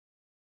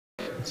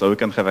so we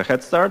can have a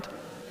head start.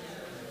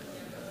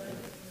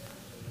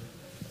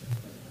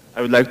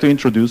 I would like to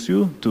introduce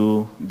you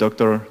to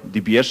Dr.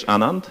 Dibyesh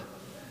Anand,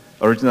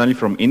 originally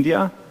from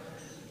India,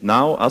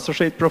 now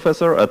associate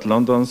professor at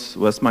London's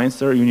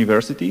Westminster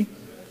University.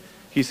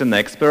 He's an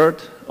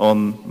expert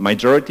on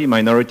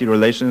majority-minority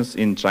relations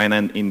in China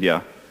and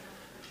India.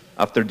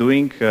 After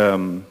doing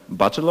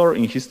bachelor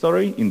in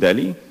history in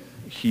Delhi,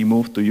 he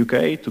moved to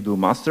UK to do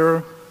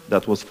master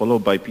that was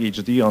followed by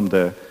PhD on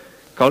the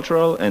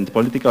cultural and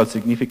political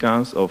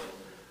significance of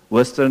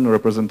Western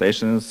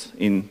representations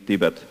in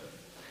Tibet.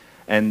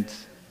 And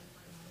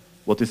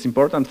what is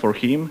important for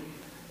him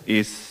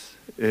is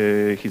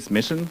his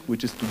mission,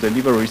 which is to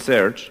deliver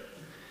research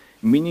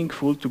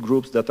meaningful to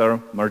groups that are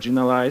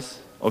marginalized,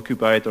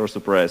 occupied, or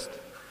suppressed.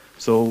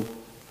 So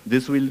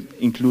this will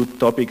include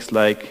topics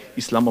like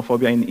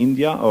Islamophobia in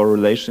India or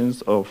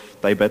relations of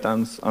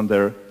Tibetans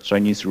under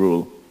Chinese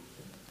rule.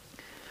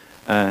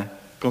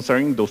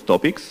 Concerning those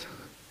topics,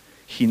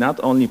 he not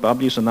only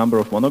published a number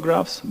of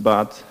monographs,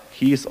 but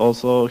he has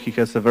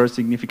a very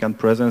significant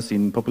presence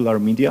in popular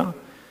media,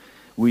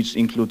 which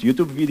include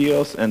YouTube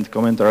videos and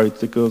commentary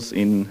articles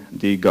in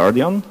The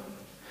Guardian.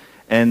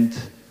 And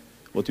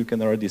what you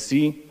can already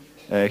see,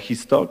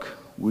 his talk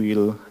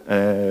will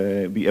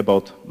be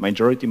about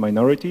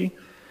majority-minority,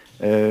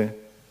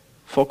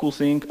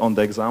 focusing on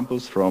the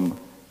examples from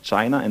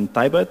China and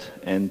Tibet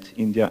and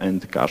India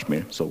and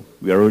Kashmir. So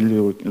we are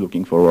really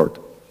looking forward.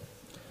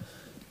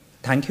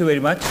 Thank you very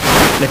much.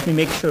 Let me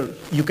make sure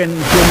you can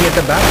hear me at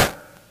the back.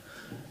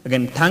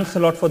 Again, thanks a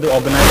lot for the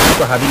organizers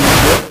for having me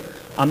here.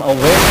 I'm aware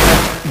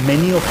that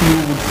many of you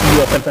would see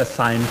yourself as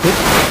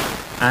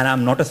scientists, and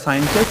I'm not a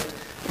scientist.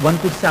 One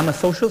could say I'm a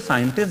social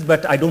scientist,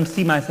 but I don't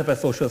see myself as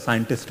a social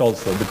scientist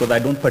also, because I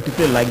don't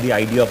particularly like the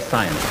idea of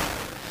science.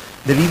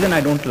 The reason I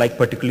don't like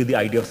particularly the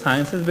idea of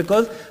science is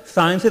because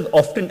science is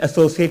often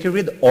associated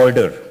with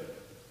order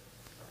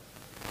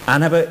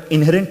and have an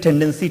inherent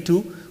tendency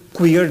to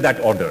queer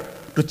that order,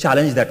 to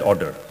challenge that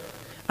order.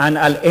 And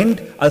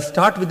I'll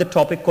start with the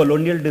topic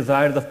colonial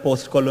desires of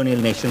post-colonial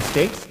nation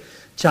states,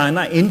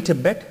 China in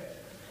Tibet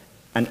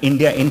and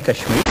India in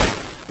Kashmir.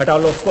 But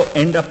I'll also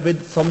end up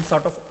with some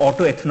sort of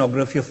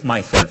autoethnography of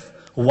myself,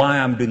 why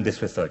I'm doing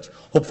this research.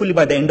 Hopefully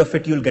by the end of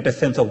it, you'll get a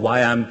sense of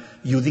why I'm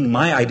using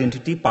my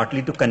identity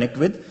partly to connect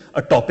with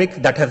a topic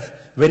that has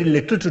very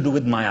little to do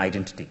with my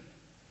identity.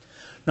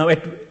 Now,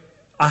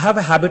 I have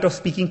a habit of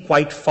speaking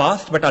quite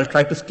fast, but I'll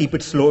try to keep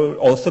it slow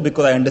also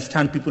because I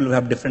understand people who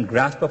have different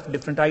grasp of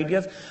different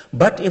ideas.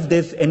 But if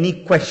there's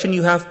any question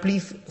you have,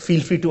 please feel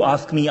free to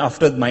ask me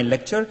after my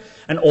lecture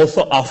and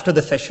also after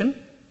the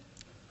session.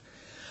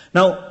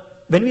 Now,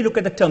 when we look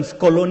at the terms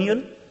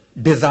colonial,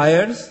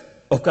 desires,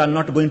 okay, I'm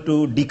not going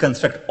to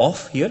deconstruct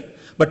off here,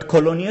 but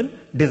colonial,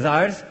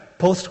 desires,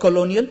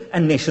 post-colonial,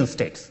 and nation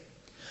states.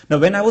 Now,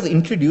 when I was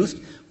introduced,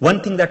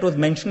 one thing that was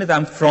mentioned is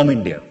I'm from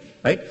India.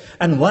 Right?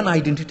 And one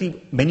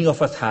identity many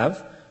of us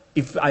have,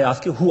 if I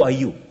ask you, who are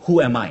you? Who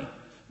am I?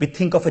 We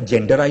think of a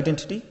gender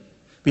identity.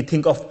 We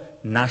think of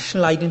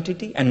national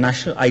identity, and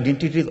national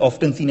identity is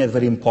often seen as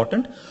very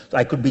important. So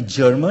I could be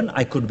German,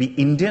 I could be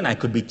Indian, I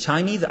could be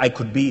Chinese, I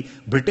could be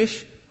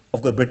British.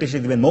 Of course, British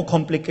is even more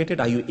complicated.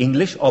 Are you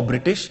English or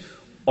British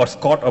or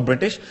Scot or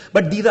British?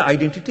 But these are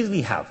identities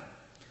we have.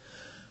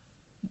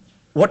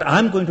 What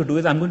I'm going to do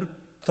is I'm going to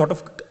sort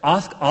of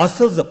ask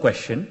ourselves the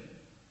question,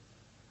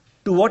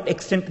 to what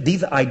extent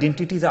these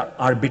identities are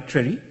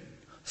arbitrary,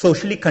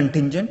 socially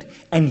contingent,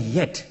 and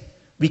yet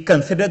we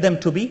consider them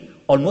to be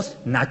almost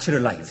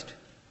naturalized.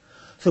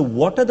 So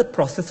what are the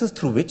processes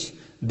through which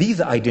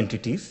these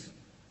identities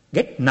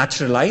get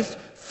naturalized,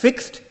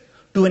 fixed,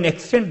 to an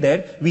extent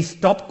that we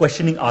stop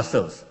questioning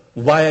ourselves?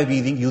 Why are we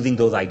using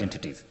those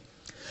identities?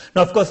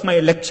 Now, of course, my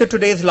lecture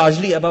today is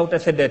largely about, I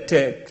said, that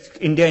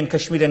India and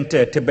Kashmir and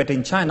Tibet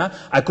in China.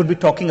 I could be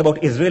talking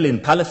about Israel in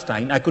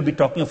Palestine. I could be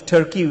talking of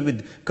Turkey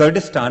with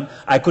Kurdistan.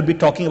 I could be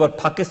talking about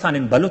Pakistan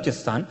and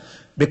Balochistan,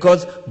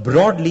 because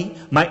broadly,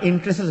 my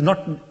interest is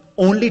not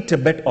only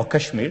Tibet or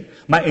Kashmir.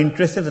 My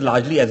interest is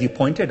largely, as you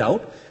pointed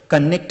out,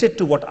 connected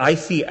to what I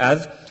see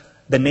as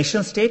the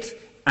nation states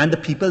and the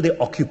people they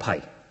occupy.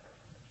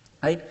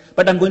 Right?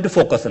 But I'm going to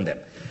focus on them.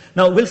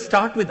 Now, we'll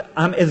start with,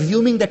 I'm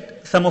assuming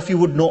that some of you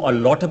would know a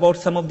lot about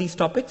some of these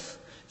topics,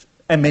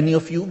 and many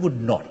of you would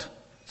not.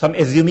 So I'm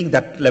assuming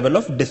that level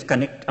of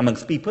disconnect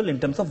amongst people in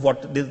terms of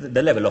what is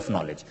the level of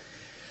knowledge.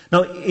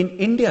 Now, in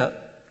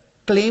India,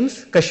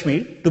 claims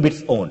Kashmir to be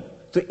its own.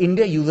 So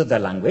India uses the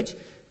language,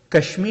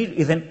 Kashmir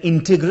is an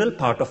integral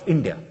part of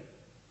India.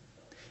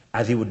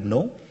 As you would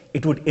know,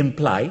 it would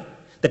imply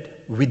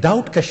that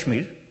without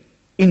Kashmir,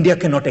 India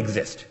cannot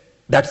exist.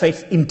 That's why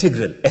it's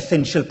integral,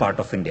 essential part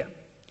of India.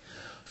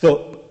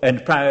 So,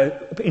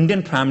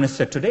 Indian Prime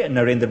Minister today,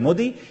 Narendra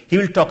Modi, he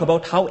will talk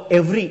about how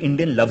every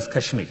Indian loves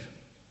Kashmir.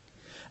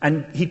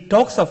 And he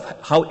talks of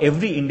how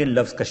every Indian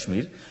loves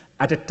Kashmir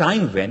at a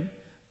time when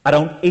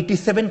around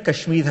 87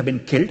 Kashmiris have been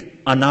killed,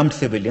 unarmed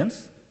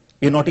civilians.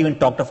 We've not even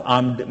talked of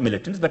armed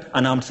militants, but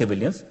unarmed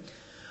civilians.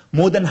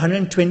 More than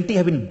 120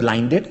 have been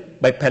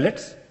blinded by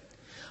pellets.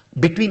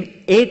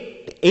 Between 8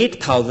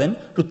 8,000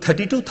 to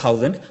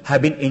 32,000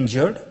 have been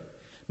injured.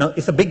 Now,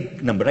 it's a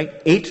big number,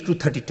 right? 8 to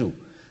 32.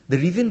 The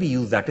reason we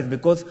use that is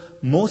because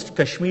most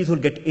Kashmiris who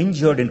get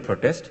injured in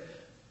protest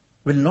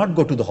will not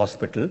go to the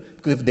hospital,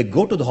 because if they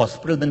go to the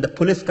hospital, then the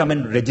police come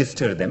and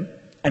register them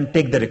and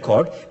take the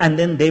record, and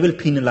then they will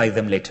penalize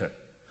them later.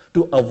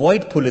 To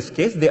avoid police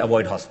case, they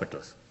avoid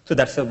hospitals. So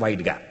that's a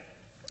wide gap.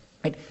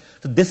 Right?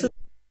 So this is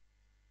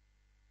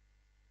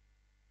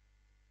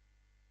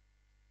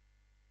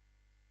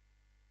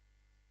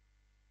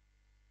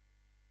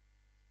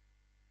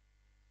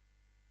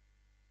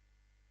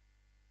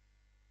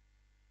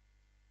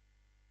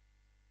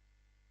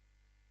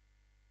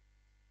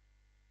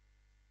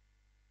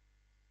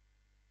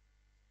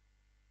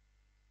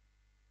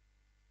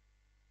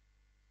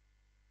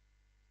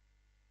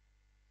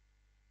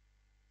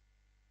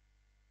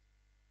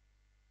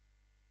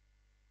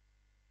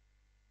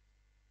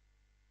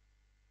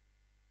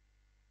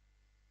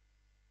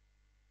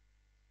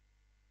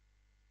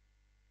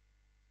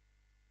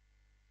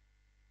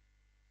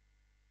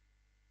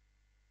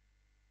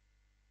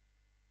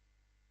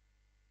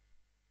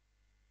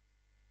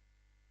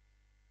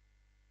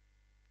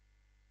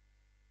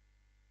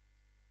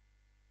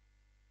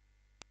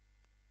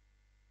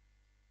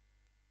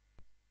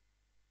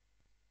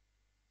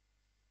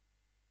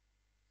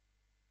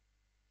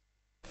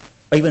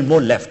even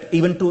more left,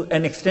 even to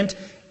an extent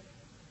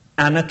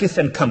anarchist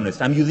and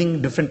communist. I'm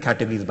using different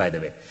categories, by the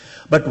way.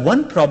 But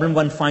one problem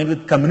one finds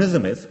with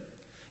communism is,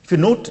 if you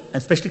note,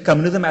 especially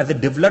communism as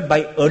it developed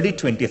by early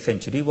 20th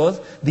century,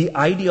 was the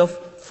idea of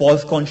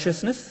false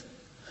consciousness.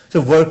 So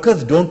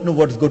workers don't know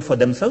what's good for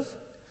themselves.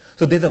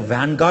 So there's a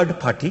vanguard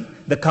party,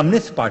 the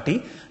Communist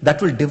Party,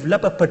 that will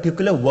develop a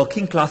particular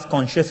working class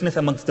consciousness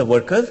amongst the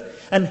workers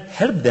and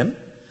help them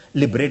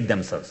liberate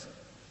themselves.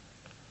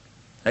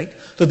 Right?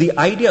 So the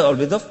idea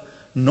always of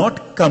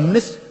not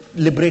communists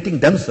liberating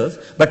themselves,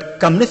 but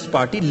Communist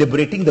Party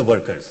liberating the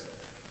workers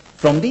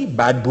from the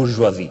bad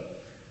bourgeoisie.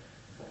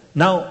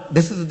 Now,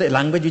 this is the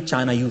language which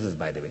China uses,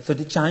 by the way. So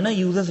China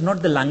uses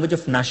not the language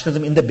of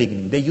nationalism in the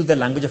beginning. They use the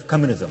language of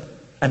communism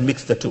and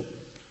mix the two.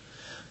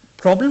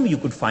 Problem you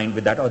could find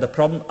with that, or the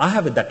problem I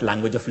have with that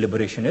language of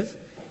liberation is,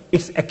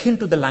 it's akin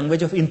to the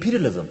language of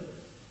imperialism.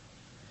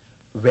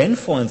 When,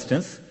 for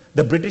instance,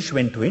 the British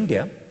went to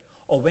India,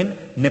 or when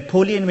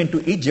Napoleon went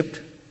to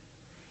Egypt,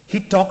 he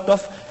talked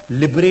of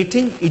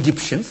liberating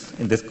Egyptians,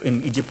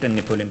 in Egypt and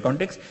Napoleon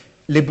context,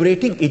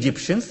 liberating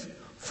Egyptians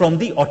from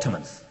the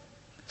Ottomans.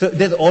 So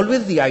there's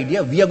always the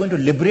idea, we are going to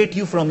liberate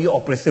you from your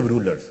oppressive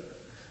rulers.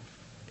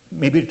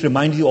 Maybe it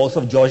reminds you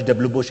also of George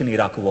W. Bush in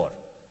Iraq War.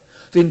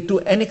 So to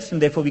an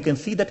extent, therefore, we can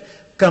see that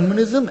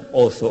communism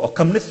also, or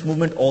communist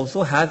movement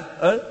also has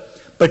a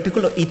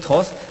particular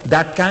ethos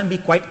that can be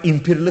quite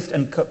imperialist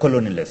and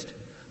colonialist.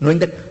 Knowing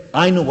that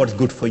I know what's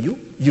good for you,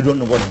 you don't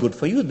know what's good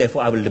for you,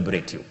 therefore I will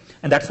liberate you.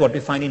 And that's what we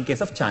find in case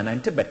of China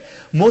and Tibet.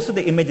 Most of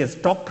the images,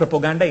 top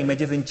propaganda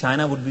images in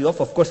China would be of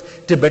course,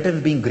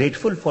 Tibetans being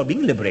grateful for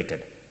being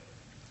liberated.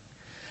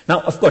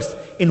 Now, of course,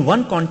 in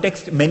one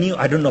context, many,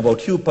 I don't know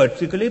about you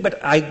particularly, but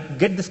I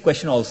get this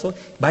question also.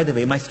 By the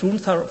way, my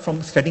students are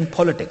from studying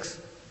politics,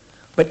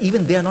 but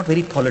even they are not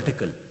very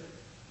political,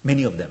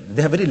 many of them.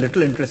 They have very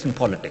little interest in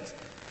politics,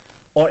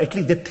 or at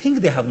least they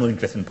think they have no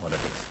interest in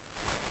politics.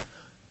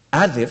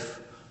 As if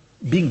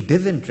being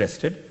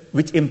disinterested,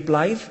 which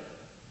implies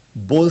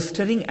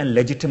bolstering and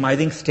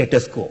legitimizing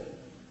status quo.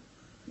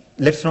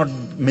 Let's not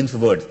mince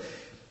words.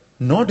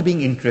 Not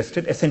being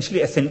interested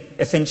essentially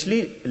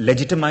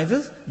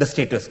legitimizes the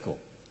status quo.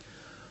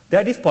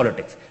 That is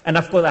politics. And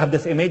of course, I have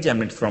this image, I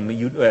mean, from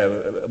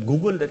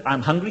Google, that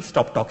I'm hungry,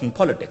 stop talking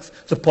politics.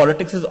 So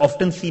politics is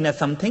often seen as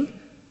something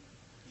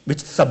which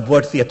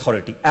subverts the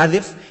authority, as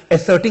if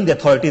asserting the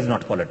authority is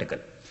not political.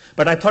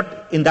 But I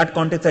thought in that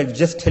context, I'd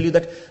just tell you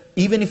that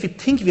even if you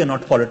think we are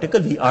not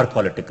political, we are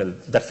political.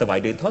 That's the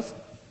wider ethos.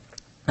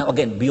 Now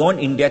again, beyond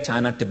India,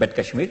 China, Tibet,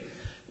 Kashmir,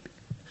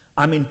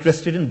 I'm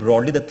interested in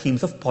broadly the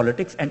themes of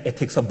politics and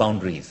ethics of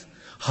boundaries.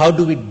 How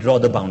do we draw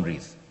the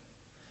boundaries?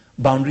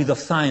 Boundaries of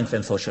science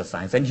and social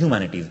science and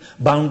humanities.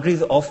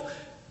 Boundaries of,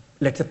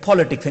 let's say,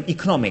 politics and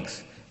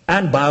economics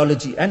and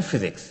biology and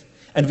physics.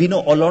 And we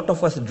know a lot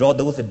of us draw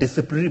those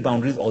disciplinary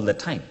boundaries all the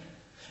time.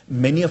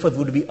 Many of us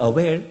would be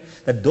aware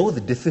that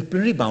those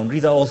disciplinary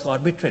boundaries are also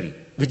arbitrary,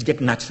 which get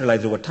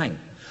naturalized over time.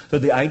 So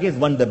the idea is,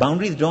 when the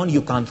boundary is drawn,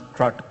 you can't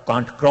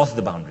cross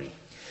the boundary.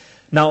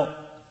 Now,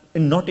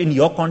 not in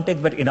your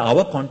context, but in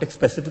our context,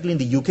 specifically in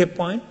the UK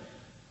point,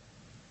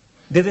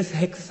 there is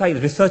exercise,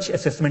 research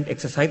assessment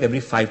exercise every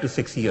 5 to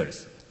 6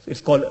 years.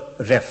 It's called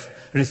REF,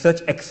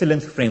 Research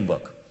Excellence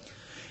Framework.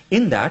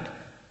 In that,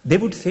 they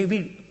would say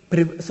we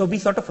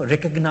sort of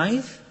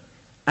recognize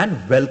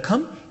and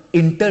welcome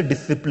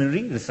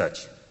interdisciplinary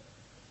research.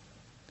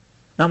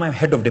 Now I'm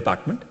head of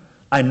department,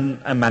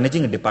 I'm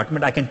managing a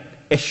department, I can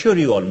assure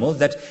you almost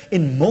that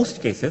in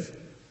most cases,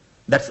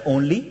 that's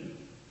only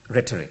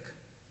rhetoric.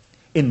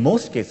 In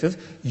most cases,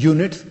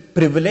 units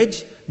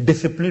privilege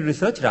disciplinary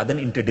research rather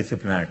than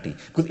interdisciplinarity.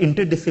 Because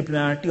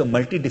interdisciplinarity or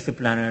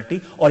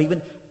multidisciplinarity or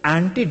even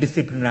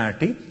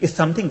anti-disciplinarity is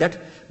something that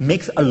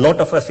makes a lot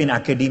of us in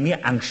academia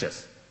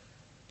anxious.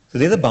 So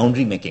there's a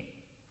boundary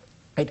making.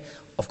 Right?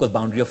 Of course,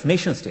 boundary of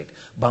nation state,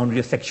 boundary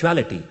of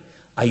sexuality.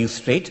 Are you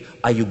straight?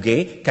 Are you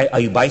gay? Are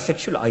you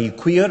bisexual? Are you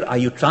queer? Are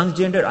you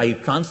transgender? Are you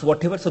trans?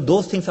 Whatever. So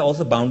those things are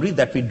also boundaries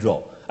that we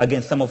draw.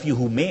 Again, some of you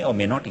who may or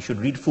may not, you should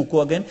read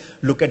Foucault again,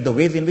 look at the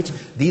ways in which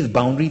these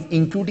boundaries,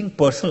 including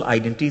personal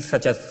identities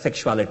such as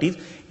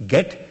sexualities,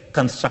 get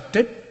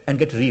constructed and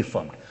get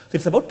reaffirmed. So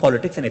it's about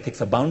politics and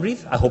ethics of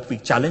boundaries. I hope we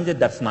challenge it.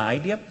 That's my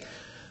idea.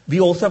 We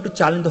also have to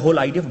challenge the whole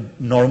idea of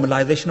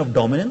normalization of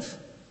dominance.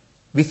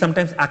 We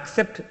sometimes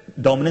accept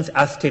dominance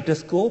as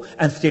status quo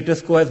and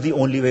status quo as the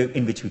only way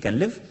in which we can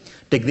live.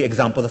 Take the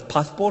example of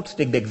passports,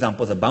 take the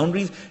examples of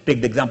boundaries, take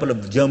the example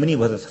of Germany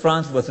versus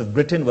France versus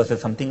Britain versus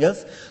something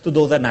else. So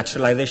those are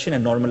naturalization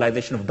and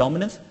normalization of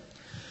dominance.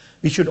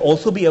 We should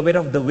also be aware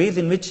of the ways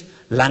in which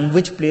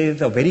language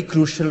plays a very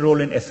crucial role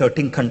in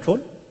asserting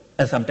control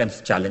and sometimes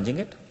challenging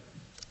it.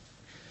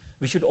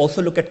 We should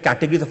also look at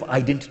categories of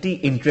identity,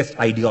 interest,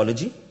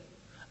 ideology.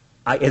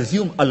 I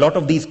assume a lot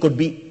of these could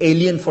be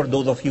alien for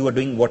those of you who are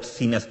doing what's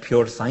seen as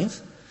pure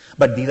science,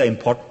 but these are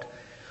important.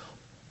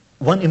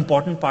 One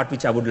important part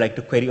which I would like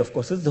to query, of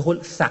course, is the whole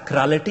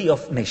sacrality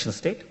of nation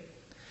state.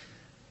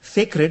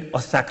 Sacred or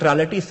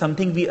sacrality is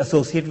something we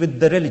associate with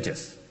the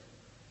religious.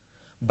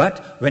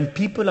 But when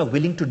people are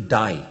willing to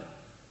die,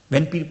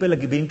 when people are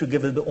willing to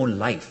give their own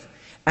life,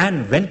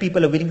 and when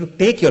people are willing to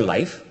take your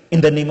life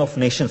in the name of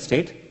nation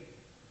state,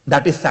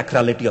 that is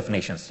sacrality of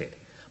nation state.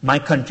 My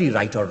country,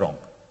 right or wrong.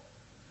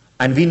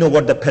 And we know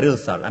what the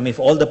perils are. I mean, if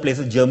all the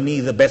places, Germany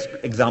is the best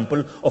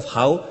example of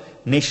how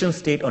nation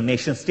state or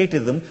nation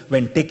statism,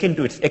 when taken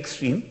to its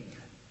extreme,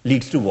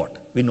 leads to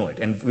what? We know it,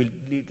 and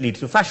leads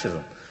to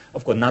fascism.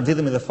 Of course,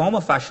 Nazism is a form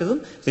of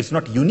fascism, so it's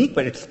not unique,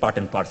 but it's part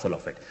and parcel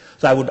of it.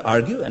 So I would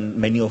argue, and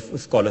many of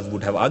scholars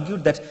would have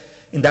argued, that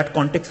in that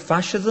context,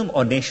 fascism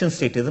or nation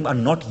statism are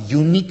not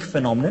unique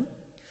phenomenon.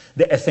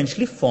 They're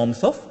essentially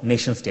forms of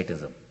nation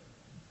statism.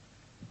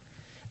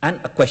 And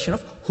a question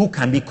of who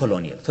can be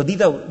colonial. So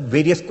these are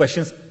various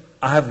questions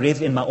I have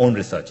raised in my own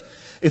research.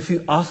 If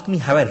you ask me,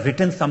 have I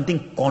written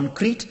something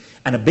concrete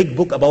and a big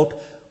book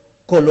about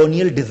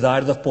colonial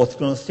desires of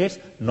post-colonial states?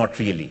 Not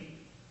really.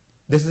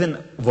 This is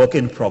a work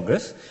in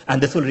progress,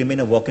 and this will remain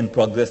a work in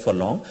progress for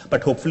long,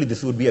 but hopefully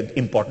this would be an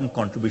important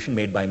contribution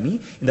made by me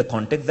in the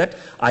context that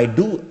I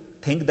do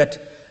think that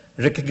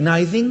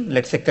recognizing,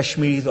 let's say,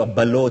 Kashmiris or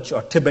Baloch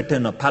or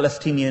Tibetan or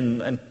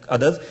Palestinian and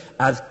others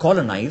as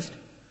colonized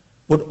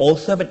would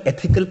also have an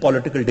ethical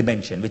political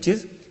dimension, which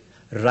is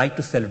right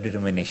to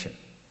self-determination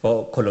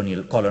for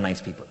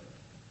colonized people.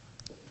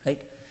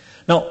 Right?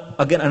 Now,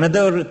 again,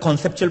 another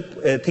conceptual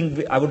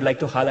thing I would like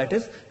to highlight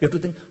is we have to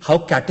think how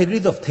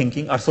categories of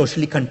thinking are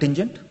socially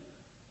contingent,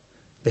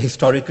 they're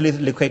historically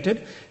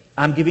located.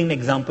 I'm giving an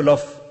example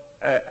of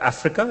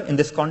Africa in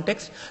this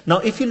context. Now,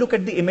 if you look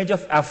at the image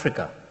of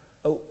Africa,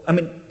 I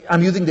mean,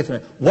 I'm using this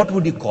image. What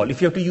would you call,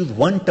 if you have to use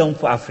one term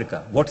for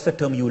Africa, what's the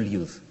term you will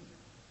use?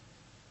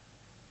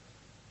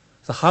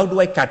 So how do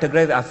I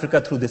categorize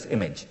Africa through this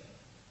image?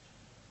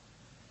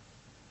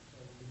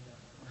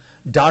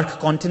 Dark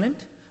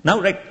continent. Now,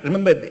 right,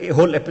 remember the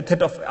whole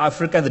epithet of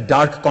Africa as a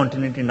dark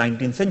continent in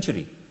 19th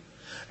century.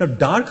 Now,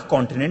 dark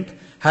continent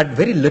had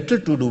very little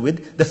to do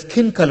with the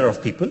skin color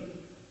of people.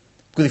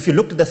 Because if you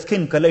looked at the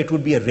skin color, it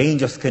would be a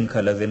range of skin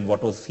colors in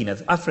what was seen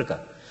as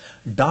Africa.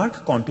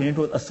 Dark continent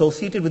was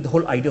associated with the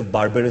whole idea of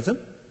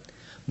barbarism,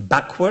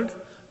 backward,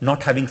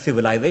 not having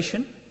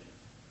civilization,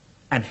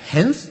 and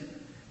hence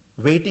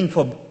waiting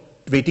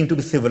to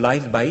be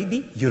civilized by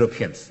the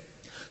Europeans.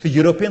 So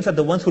Europeans are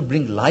the ones who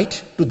bring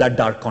light to that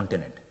dark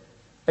continent.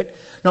 Right?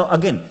 Now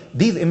again,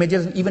 these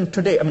images, even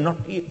today, I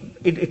mean,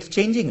 it's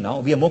changing now.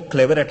 We are more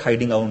clever at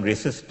hiding our own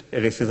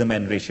racism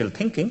and racial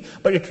thinking,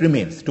 but it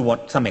remains to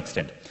some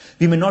extent.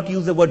 We may not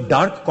use the word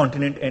dark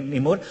continent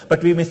anymore,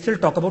 but we may still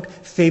talk about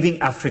saving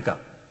Africa.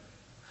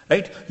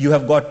 Right? You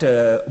have got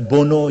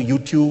Bono,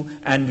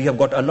 U2, and we have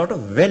got a lot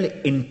of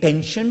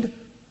well-intentioned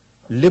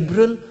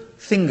liberal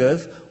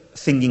singers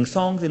singing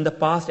songs in the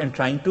past and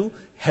trying to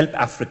help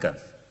Africa.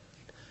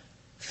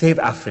 Save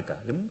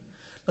Africa.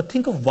 Now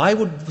think of why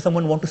would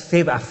someone want to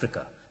save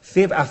Africa?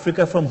 Save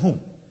Africa from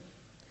whom?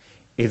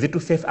 Is it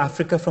to save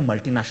Africa from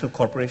multinational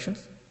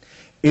corporations?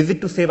 Is it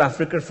to save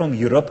Africa from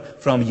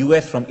Europe, from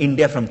US, from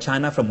India, from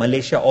China, from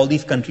Malaysia, all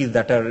these countries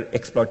that are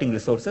exploiting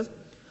resources?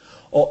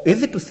 Or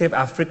is it to save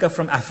Africa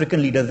from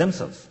African leaders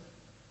themselves?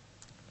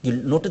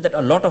 You'll notice that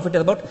a lot of it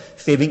is about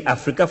saving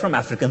Africa from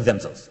Africans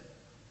themselves.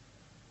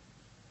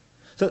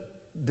 So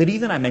the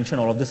reason I mention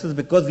all of this is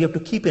because we have to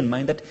keep in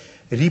mind that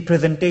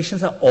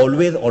representations are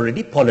always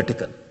already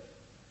political.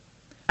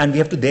 And we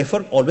have to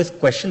therefore always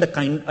question the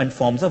kind and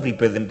forms of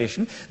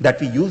representation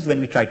that we use when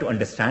we try to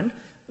understand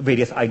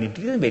various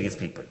identities and various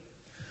people.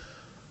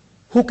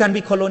 Who can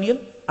be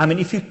colonial? I mean,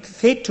 if you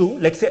say to,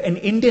 let's say, an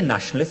Indian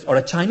nationalist or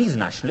a Chinese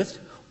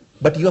nationalist,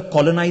 but you are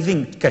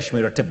colonizing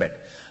Kashmir or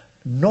Tibet,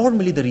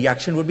 Normally the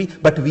reaction would be,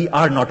 but we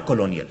are not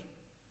colonial.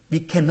 We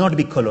cannot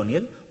be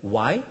colonial.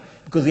 Why?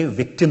 Because we are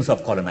victims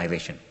of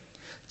colonization.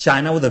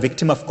 China was a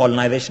victim of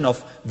colonization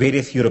of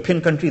various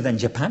European countries and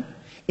Japan.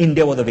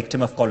 India was a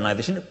victim of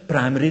colonization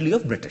primarily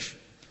of British.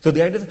 So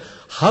the idea is,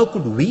 how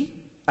could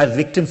we, as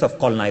victims of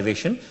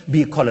colonization,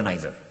 be a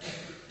colonizer?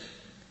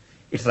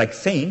 It's like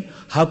saying,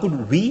 how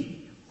could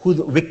we, who's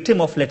a victim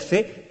of, let's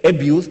say,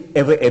 abuse,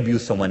 ever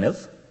abuse someone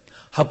else?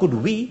 How could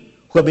we,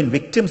 who have been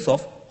victims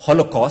of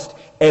Holocaust,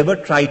 ever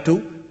try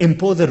to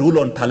impose a rule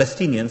on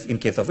Palestinians in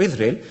case of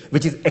Israel,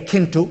 which is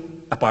akin to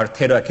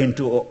apartheid or akin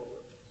to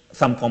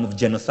some form of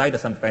genocide or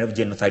some kind of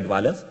genocide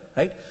violence,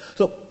 right?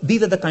 So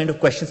these are the kind of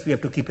questions we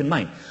have to keep in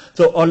mind.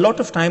 So a lot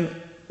of time,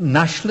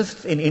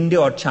 nationalists in India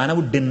or China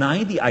would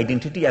deny the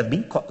identity as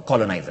being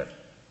colonizer.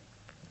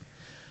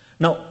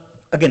 Now,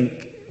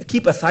 again,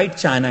 keep aside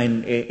China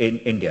and in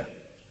India.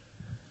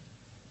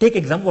 Take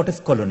example, what is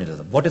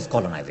colonialism? What is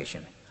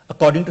colonization?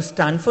 According to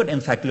Stanford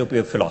Encyclopedia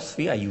of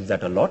Philosophy, I use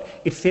that a lot,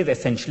 it says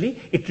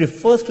essentially, it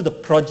refers to the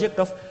project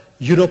of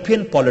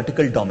European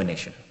political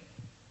domination.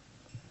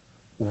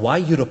 Why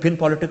European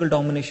political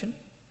domination?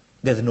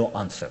 There's no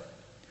answer.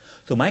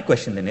 So my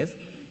question then is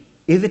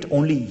it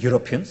only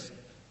Europeans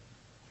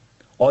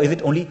or is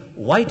it only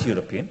white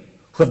European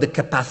who have the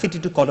capacity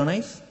to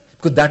colonize?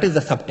 Because that is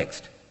the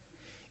subtext.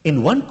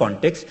 In one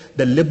context,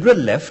 the liberal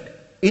left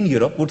in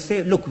Europe would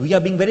say, look, we are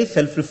being very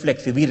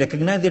self-reflexive. We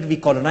recognize that we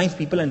colonized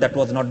people and that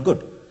was not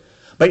good.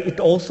 But it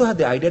also had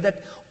the idea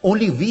that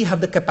only we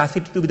have the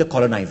capacity to be the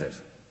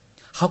colonizers.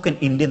 How can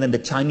Indians and the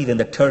Chinese and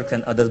the Turks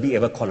and others be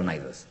ever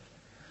colonizers?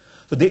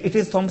 So it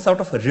is some sort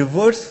of a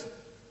reverse,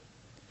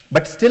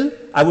 but still,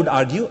 I would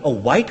argue, a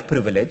white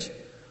privilege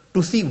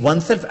to see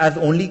oneself as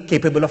only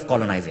capable of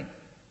colonizing.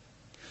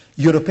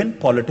 European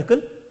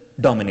political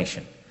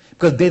domination.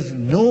 Because there's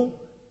no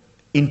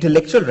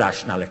intellectual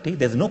rationality,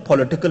 there's no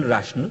political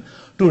rationale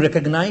to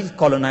recognize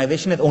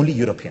colonization as only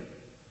European.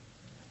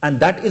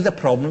 And that is a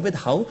problem with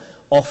how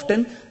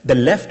often the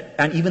left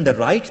and even the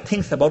right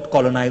thinks about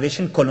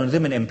colonization,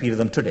 colonialism and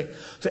imperialism today.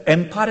 So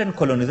empire and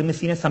colonialism is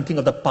seen as something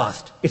of the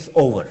past. It's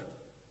over.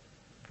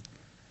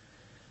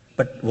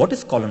 But what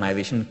is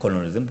colonization and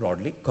colonialism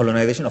broadly?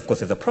 Colonization, of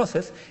course, is a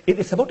process.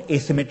 It's about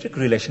asymmetric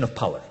relation of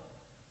power.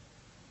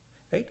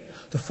 Right?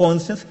 So for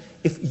instance,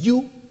 if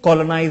you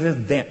colonize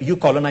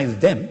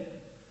them,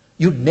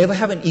 you'd never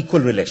have an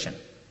equal relation.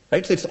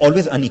 Right? So it's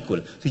always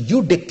unequal. So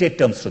you dictate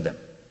terms to them.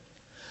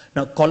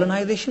 Now,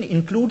 colonization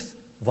includes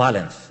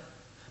violence.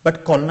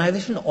 But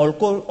colonization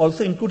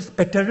also includes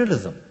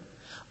paternalism.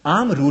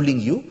 I'm ruling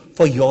you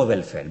for your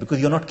welfare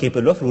because you're not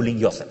capable of ruling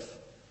yourself.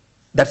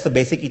 That's the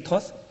basic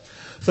ethos.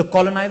 So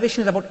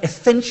colonization is about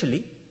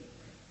essentially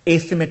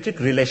asymmetric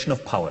relation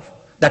of power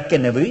that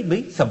can never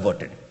be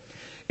subverted.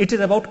 It is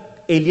about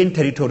alien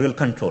territorial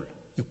control.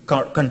 You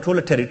control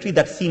a territory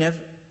that's seen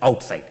as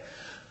outside.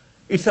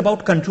 It's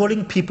about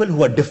controlling people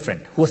who are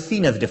different, who are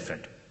seen as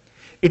different.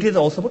 It is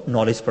also about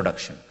knowledge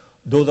production.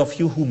 Those of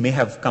you who may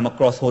have come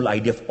across the whole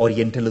idea of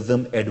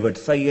Orientalism, Edward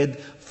Said,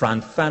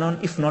 Frantz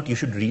Fanon, if not, you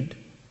should read.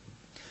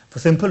 For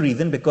simple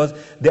reason, because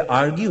they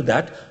argue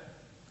that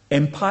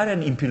empire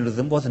and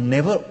imperialism was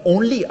never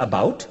only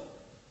about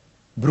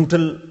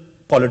brutal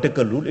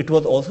political rule, it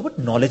was also about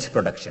knowledge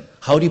production.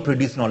 How do you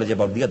produce knowledge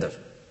about the other?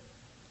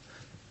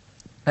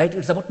 Right?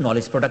 It's about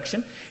knowledge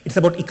production. It's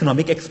about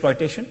economic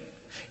exploitation.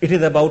 It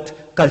is about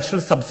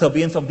cultural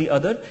subservience of the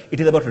other. It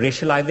is about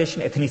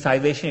racialization,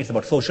 ethnicization. It's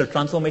about social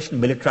transformation,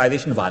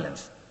 militarization,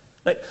 violence.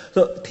 Right?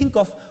 So think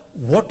of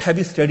what have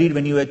you studied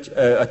when you were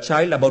a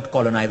child about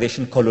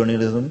colonization,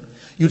 colonialism.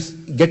 You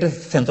get a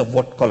sense of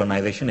what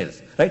colonization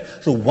is. Right?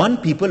 So one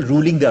people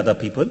ruling the other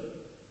people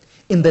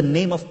in the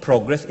name of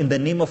progress, in the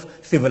name of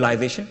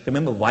civilization.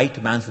 Remember,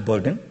 white man's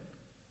burden.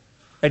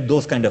 Right?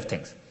 Those kind of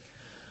things.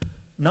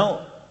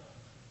 Now,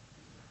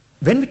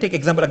 when we take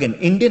example again,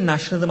 Indian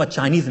nationalism or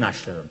Chinese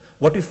nationalism,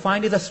 what we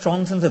find is a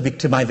strong sense of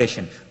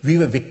victimization. We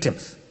were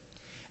victims.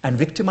 And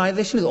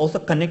victimization is also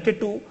connected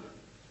to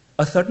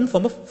a certain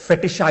form of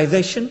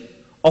fetishization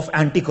of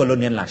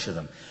anti-colonial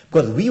nationalism.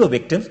 Because we were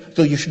victims,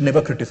 so you should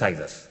never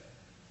criticize us.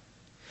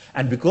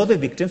 And because we're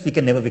victims, we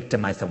can never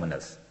victimize someone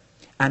else.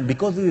 And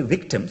because we were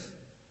victims,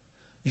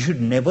 you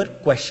should never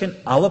question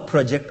our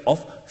project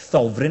of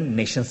sovereign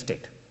nation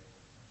state.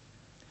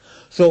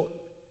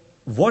 So,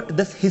 what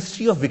this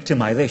history of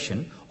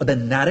victimization or the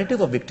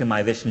narrative of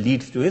victimization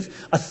leads to is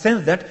a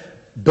sense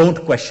that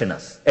don't question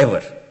us,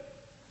 ever.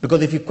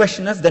 Because if you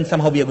question us, then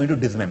somehow we are going to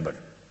dismember.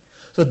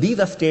 So these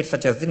are states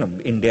such as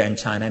India and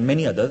China and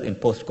many others in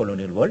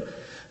post-colonial world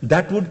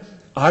that would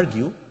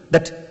argue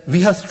that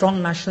we have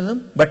strong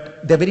nationalism,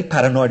 but they're very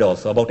paranoid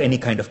also about any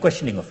kind of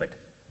questioning of it.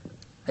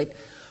 Right?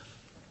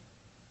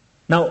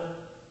 Now,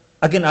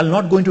 again, I'll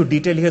not go into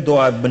detail here,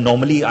 though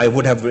normally I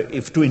would have,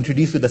 if to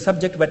introduce you the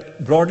subject,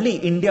 but broadly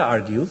India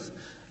argues,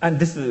 and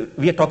this is,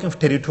 we are talking of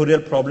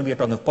territorial problem, we are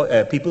talking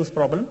of people's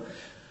problem.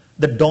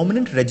 The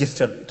dominant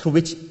register through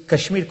which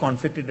Kashmir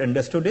conflict is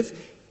understood is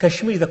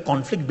Kashmir is a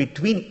conflict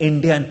between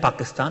India and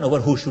Pakistan over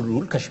who should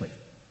rule Kashmir.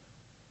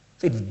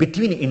 So it's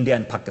between India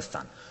and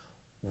Pakistan.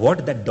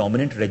 what that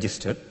dominant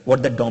register,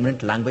 what that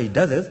dominant language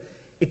does is,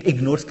 it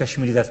ignores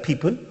Kashmiris as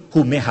people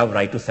who may have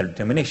right to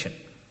self-determination.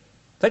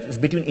 Right? It's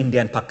between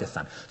India and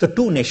Pakistan. So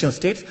two nation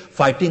states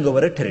fighting over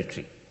a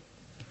territory.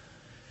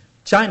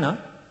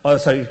 China,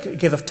 in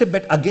case of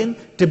Tibet, again,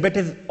 Tibet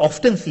is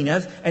often seen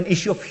as an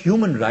issue of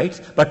human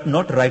rights, but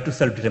not right to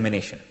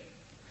self-determination.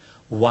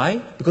 Why?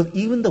 Because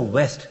even the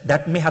West,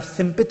 that may have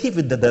sympathy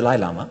with the Dalai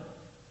Lama,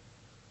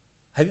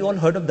 have you all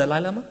heard of Dalai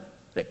Lama?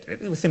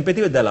 Right.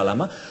 Sympathy with Dalai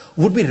Lama,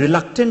 would be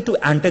reluctant to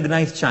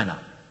antagonize China.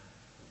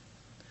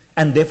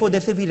 And therefore they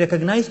say we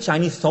recognize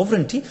Chinese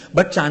sovereignty,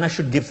 but China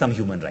should give some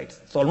human rights.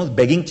 It's almost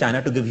begging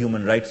China to give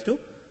human rights to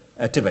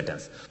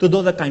Tibetans. So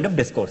those are kind of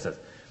discourses.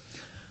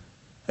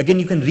 Again,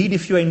 you can read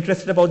if you are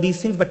interested about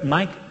these things, but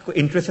my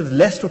interest is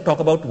less to talk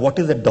about what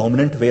is the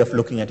dominant way of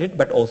looking at it,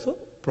 but also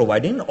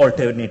providing an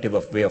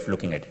alternative way of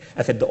looking at it.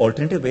 I said the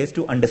alternative way is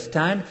to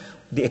understand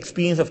the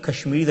experience of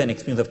Kashmiris and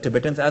experience of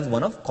Tibetans as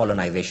one of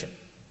colonization.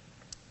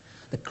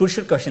 The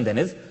crucial question then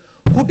is,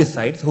 who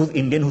decides who's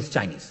Indian, who's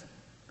Chinese?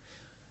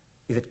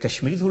 Is it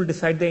Kashmiris who will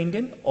decide they're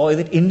Indian, or is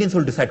it Indians who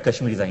will decide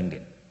Kashmiris are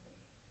Indian?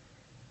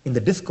 In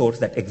the discourse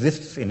that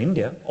exists in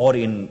India or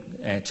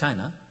in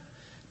China,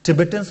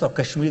 Tibetans or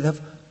Kashmiris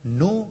have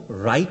no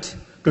right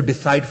to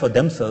decide for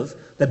themselves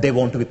that they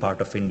want to be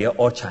part of India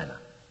or China.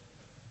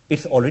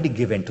 It's already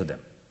given to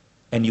them.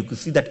 And you can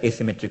see that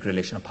asymmetric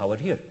relation of power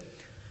here.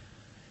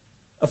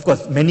 Of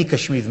course, many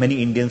Kashmiris,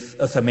 many Indians,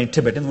 many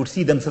Tibetans would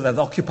see themselves as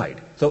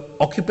occupied. So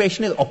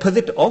occupation is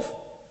opposite of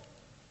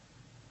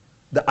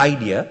the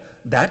idea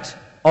that,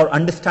 or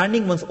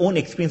understanding one's own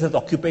experience as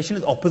occupation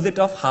is opposite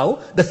of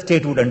how the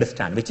state would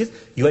understand, which is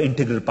you are an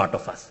integral part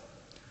of us.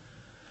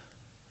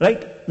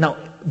 Right? Now,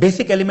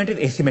 basic element is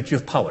asymmetry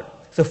of power.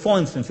 So for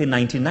instance, in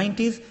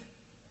 1990s,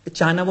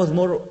 China was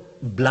more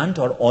blunt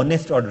or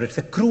honest or let's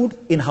say crude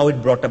in how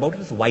it brought about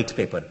its white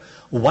paper.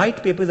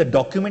 White paper is a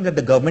document that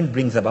the government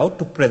brings about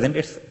to present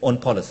its own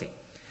policy.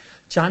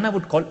 China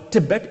would call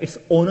Tibet its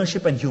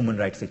ownership and human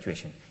rights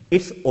situation.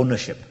 Its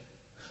ownership.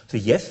 So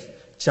yes,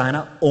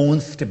 China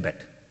owns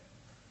Tibet.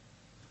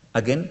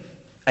 Again,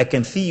 I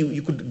can see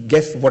you could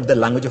guess what the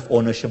language of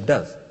ownership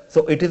does.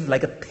 So it is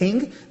like a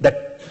thing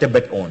that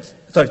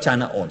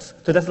China owns.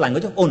 So that's the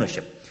language of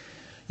ownership.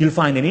 You'll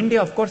find in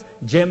India, of course,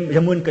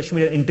 Jammu and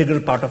Kashmir are an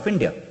integral part of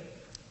India.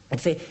 I'd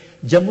say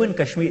Jammu and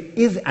Kashmir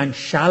is and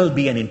shall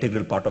be an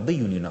integral part of the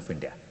Union of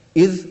India.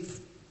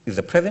 Is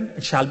the present,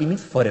 and shall be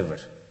means forever.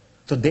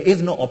 So there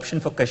is no option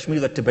for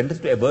Kashmiris or Tibetans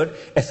to ever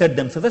assert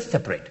themselves as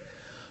separate.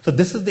 So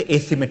this is the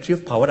asymmetry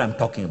of power I'm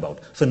talking about.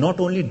 So not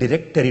only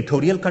direct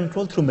territorial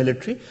control through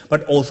military,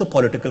 but also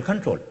political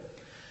control.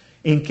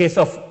 In case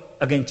of,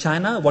 again,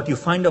 China, what you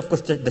find, of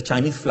course, the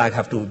Chinese flag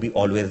have to be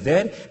always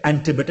there,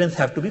 and Tibetans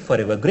have to be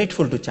forever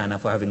grateful to China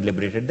for having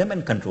liberated them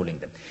and controlling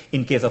them.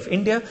 In case of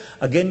India,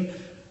 again,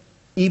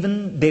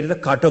 even there is a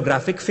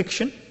cartographic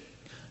fiction.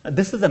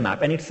 This is a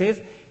map, and it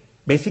says,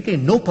 basically,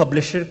 no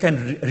publisher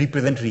can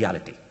represent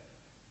reality.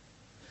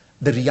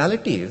 The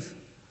reality is,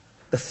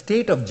 the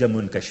state of Jammu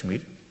and Kashmir,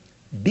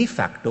 de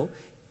facto,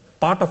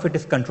 part of it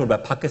is controlled by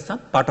Pakistan,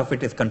 part of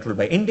it is controlled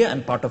by India,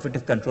 and part of it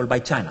is controlled by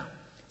China.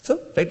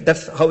 So, right,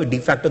 that's how de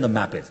facto the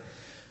map is.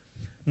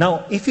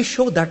 Now, if you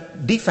show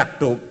that de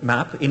facto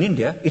map in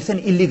India, it's an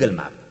illegal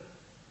map.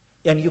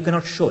 And you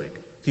cannot show it.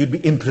 So you'd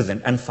be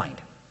imprisoned and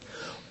fined.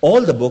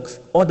 All the books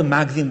or the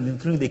magazines,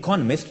 including The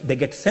Economist, they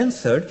get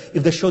censored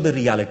if they show the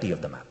reality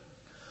of the map.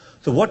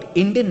 So what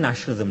Indian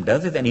nationalism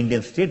does is, an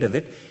Indian state does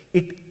it,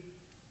 it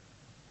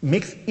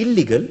makes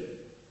illegal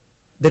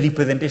the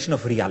representation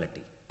of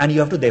reality. And you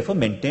have to therefore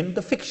maintain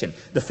the fiction.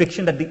 The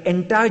fiction that the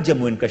entire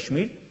Jammu and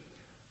Kashmir,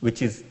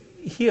 which is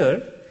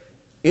here,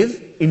 is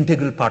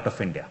integral part of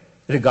India.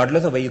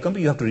 Regardless of where you come,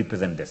 you have to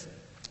represent this.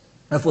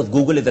 Of course,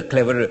 Google is a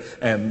clever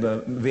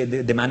way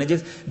they manage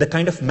it. The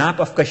kind of map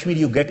of Kashmir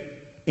you get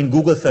in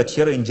Google search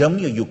here in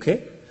Germany or UK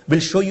will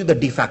show you the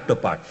de facto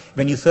part.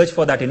 When you search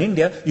for that in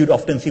India, you'd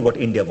often see what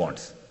India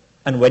wants.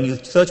 And when you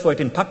search for it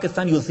in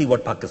Pakistan, you'll see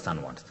what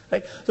Pakistan wants.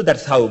 Right? So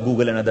that's how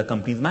Google and other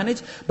companies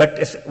manage.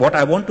 But what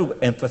I want to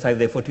emphasize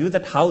therefore to you is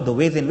that how the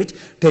ways in which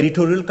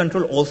territorial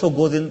control also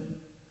goes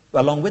in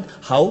along with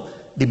how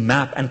the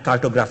map and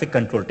cartographic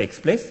control takes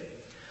place.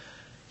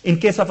 In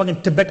case of,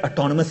 again, Tibet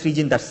Autonomous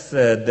Region, that's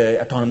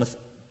the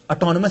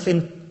autonomous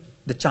in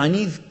the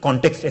Chinese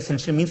context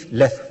essentially means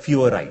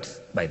fewer rights,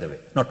 by the way,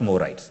 not more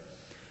rights.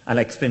 I'll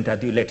explain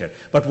that to you later.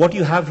 But what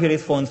you have here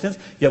is, for instance,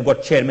 you have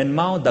got Chairman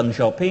Mao, Deng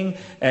Xiaoping,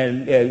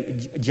 and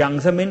Jiang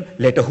Zemin,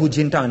 later Hu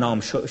Jintao, and now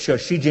I'm sure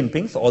Xi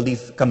Jinping, so all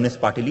these Communist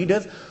Party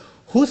leaders,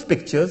 whose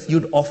pictures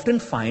you'd often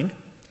find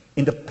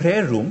in the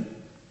prayer room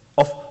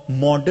of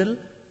model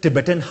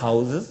Tibetan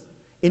houses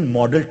in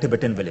model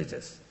Tibetan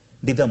villages.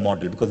 These are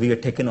model because we were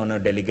taken on a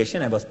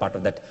delegation. I was part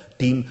of that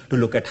team to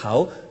look at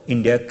how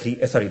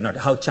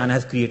how China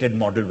has created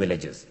model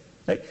villages.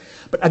 Right?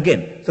 But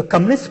again, so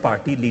Communist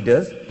Party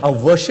leaders are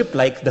worshipped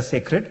like the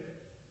sacred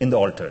in the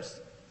altars.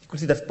 You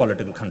could see that's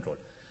political control.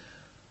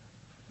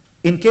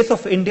 In case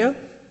of India,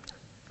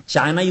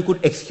 China, you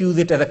could excuse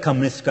it as a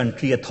communist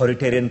country,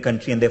 authoritarian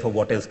country, and therefore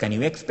what else can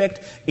you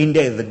expect?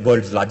 India is the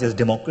world's largest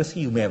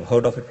democracy. You may have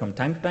heard of it from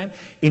time to time.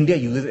 India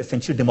uses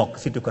essentially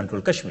democracy to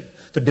control Kashmir.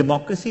 So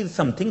democracy is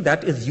something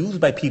that is used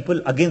by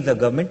people against the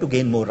government to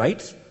gain more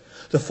rights.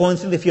 So for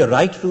instance, if your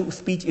right to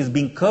speech is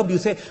being curbed, you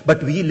say,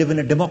 but we live in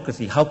a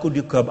democracy. How could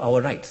you curb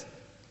our rights?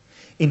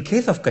 In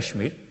case of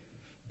Kashmir,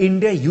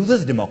 India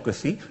uses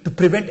democracy to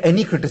prevent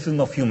any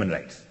criticism of human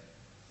rights.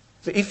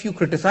 So if you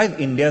criticize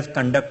India's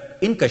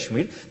conduct in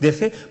Kashmir, they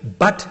say,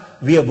 but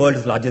we are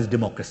world's largest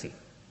democracy.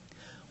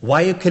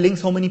 Why are you killing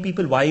so many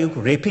people? Why are you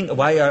raping?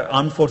 Why are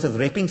armed forces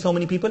raping so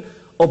many people?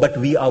 Oh, but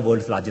we are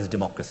world's largest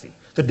democracy.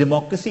 So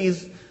democracy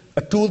is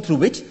a tool through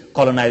which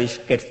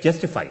colonization gets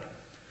justified.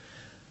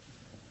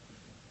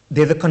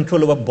 There's a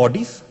control over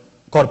bodies,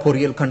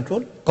 corporeal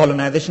control.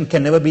 Colonization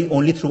can never be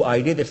only through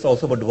ideas, it's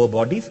also about over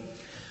bodies.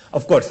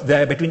 Of course,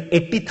 there are between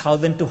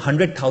 80,000 to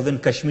 100,000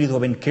 Kashmiris who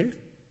have been killed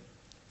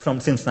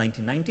since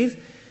 1990s.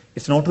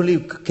 It's not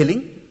only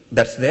killing,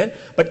 that's there,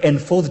 but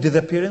enforced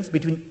disappearance.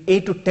 Between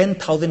 8 to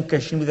 10,000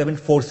 Kashmiris have been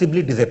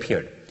forcibly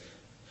disappeared.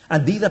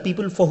 And these are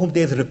people for whom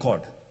there is a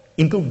record.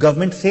 Include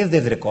government says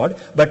there is a record,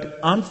 but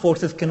armed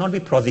forces cannot be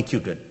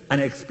prosecuted.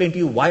 And I'll explain to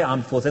you why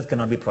armed forces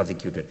cannot be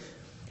prosecuted.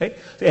 Right?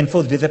 So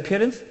enforced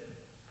disappearance.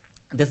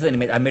 This is an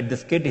image. I met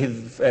this kid.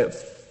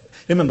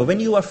 Remember, when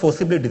you are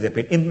forcibly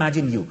disappeared,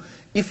 imagine you.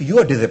 If you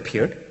are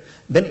disappeared,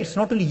 then it's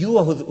not only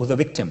you who's a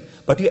victim,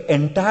 but your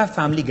entire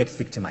family gets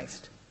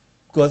victimized.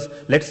 Because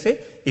let's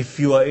say if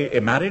you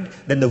are married,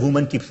 then the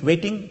woman keeps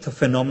waiting. It's a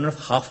phenomenon of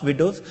half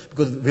widows,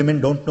 because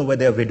women don't know whether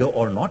they're a widow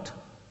or not.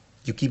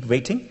 You keep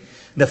waiting.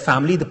 The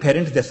family, the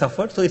parents, they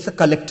suffer. So it's a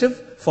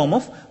collective form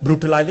of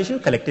brutalization,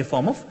 collective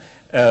form of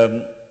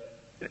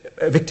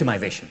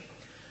victimization.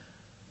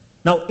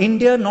 Now,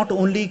 India not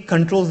only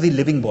controls the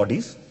living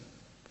bodies,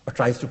 or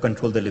tries to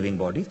control the living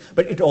bodies,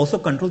 but it also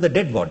controls the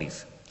dead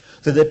bodies.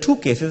 So there are two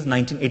cases,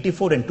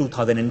 1984 and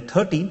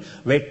 2013,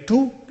 where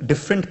two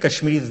different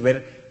Kashmiris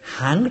were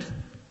hanged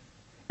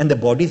and the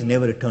bodies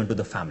never returned to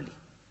the family.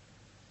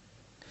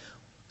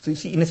 So you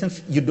see, in a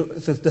sense,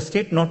 so the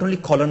state not only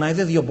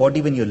colonizes your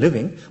body when you're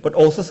living, but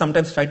also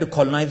sometimes try to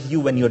colonize you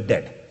when you're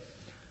dead.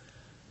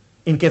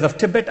 In case of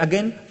Tibet,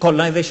 again,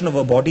 colonization of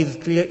a body is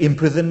clear,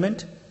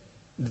 imprisonment.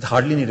 There's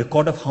hardly any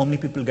record of how many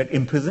people get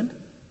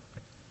imprisoned.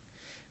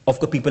 Of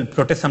course, people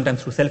protest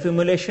sometimes through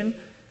self-immolation.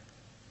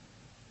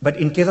 But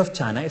in case of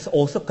China, it's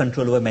also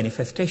control over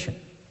manifestation.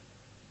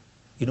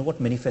 You know what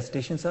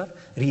manifestations are?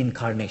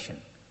 Reincarnation.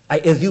 I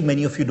assume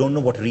many of you don't know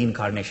what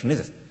reincarnation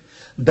is.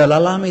 Dalai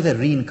Lama is a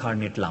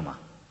reincarnate Lama.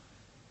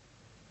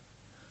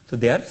 So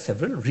there are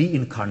several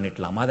reincarnate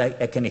Lamas.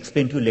 I can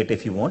explain to you later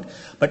if you want.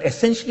 But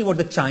essentially what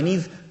the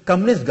Chinese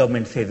communist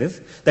government says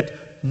is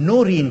that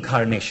no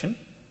reincarnation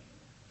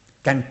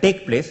can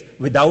take place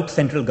without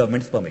central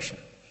government's permission.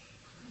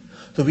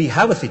 So we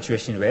have a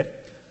situation where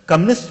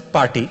Communist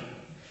Party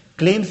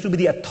claims to be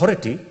the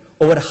authority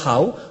over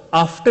how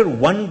after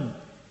one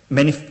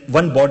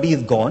body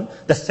is gone,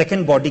 the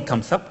second body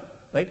comes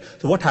up, right?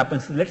 So what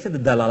happens, let's say the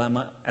Dalai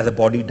Lama as a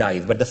body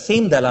dies, but the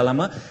same Dalai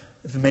Lama,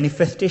 the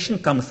manifestation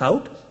comes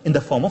out in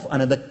the form of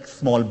another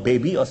small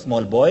baby or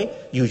small boy,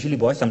 usually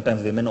boy,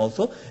 sometimes women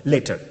also,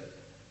 later.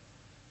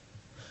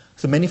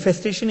 So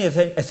manifestation is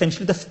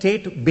essentially the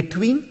state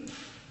between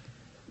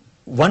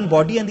one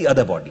body and the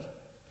other body.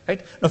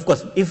 Right? Now, of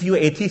course, if you are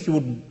atheist, you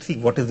would see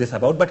what is this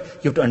about, but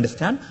you have to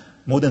understand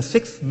more than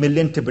 6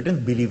 million Tibetans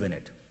believe in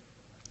it.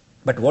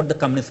 But what the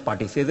Communist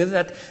Party says is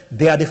that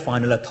they are the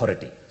final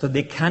authority. So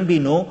there can be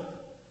no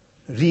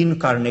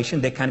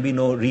reincarnation, there can be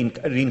no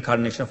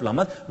reincarnation of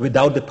lamas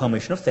without the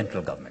permission of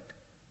central government.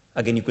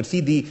 Again, you could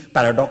see the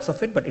paradox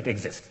of it, but it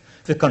exists.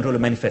 So control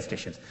of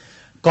manifestations.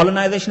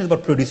 Colonization is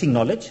about producing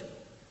knowledge.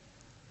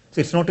 So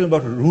it's not even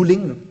about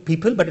ruling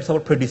people, but it's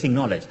about producing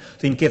knowledge.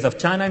 So in case of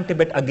China and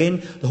Tibet,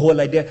 again, the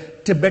whole idea,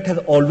 Tibet has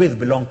always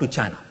belonged to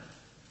China.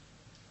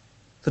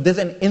 So there's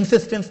an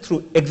insistence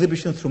through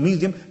exhibitions, through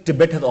museums,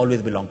 Tibet has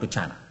always belonged to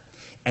China.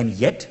 And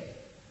yet,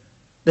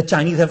 the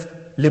Chinese have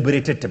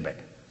liberated Tibet.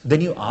 So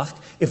then you ask,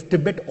 if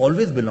Tibet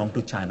always belonged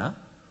to China,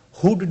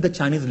 who did the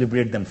Chinese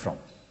liberate them from?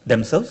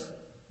 Themselves?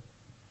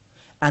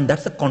 And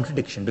that's a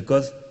contradiction,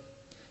 because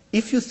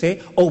if you say,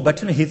 oh,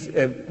 but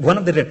one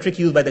of the rhetoric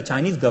used by the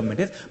Chinese government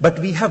is, but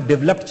we have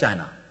developed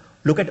China.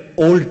 Look at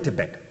old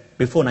Tibet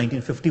before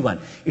 1951.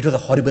 It was a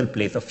horrible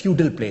place, a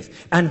feudal place,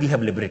 and we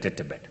have liberated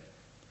Tibet.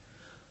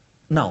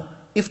 Now,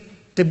 if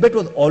Tibet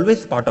was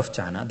always part of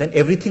China, then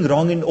everything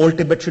wrong in old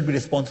Tibet should be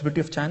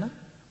responsibility of China.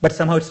 But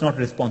somehow it's not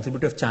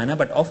responsibility of China,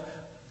 but of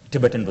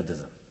Tibetan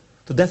Buddhism.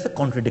 So that's a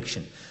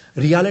contradiction.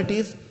 Reality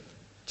is,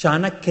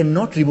 China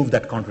cannot remove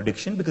that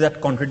contradiction, because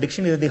that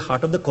contradiction is at the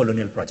heart of the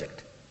colonial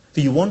project. So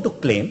you want to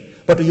claim,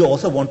 but you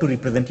also want to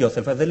represent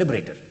yourself as a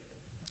liberator.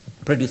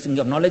 Producing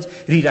of knowledge,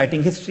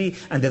 rewriting history,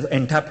 and there's an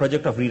entire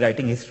project of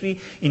rewriting history.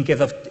 In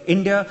case of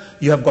India,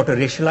 you have got a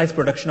racialized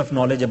production of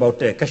knowledge about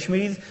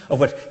Kashmiris, of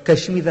what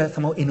Kashmiris are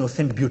somehow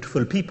innocent,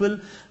 beautiful people,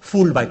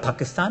 fooled by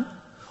Pakistan,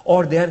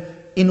 or they're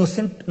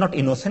innocent, not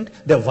innocent,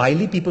 they're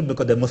wily people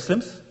because they're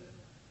Muslims.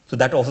 So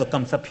that also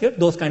comes up here.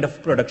 Those kind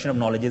of production of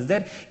knowledge is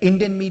there.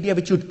 Indian media,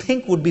 which you'd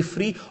think would be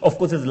free, of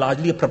course, is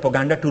largely a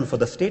propaganda tool for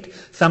the state.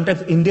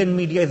 Sometimes Indian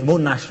media is more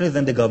nationalist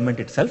than the government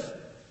itself.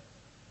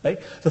 Right?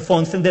 So for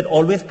instance, they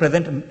always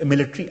present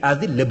military as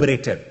the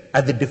liberator,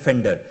 as the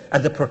defender,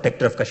 as the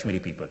protector of Kashmiri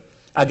people.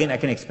 Again, I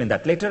can explain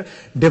that later.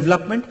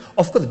 Development,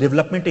 of course,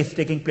 development is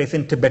taking place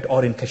in Tibet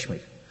or in Kashmir.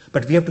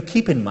 But we have to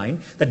keep in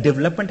mind that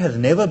development has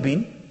never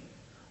been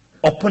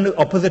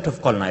opposite of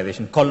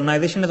colonization.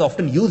 Colonization has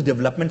often used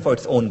development for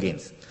its own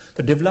gains.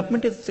 So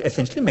development is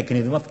essentially a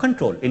mechanism of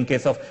control in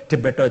case of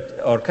Tibet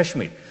or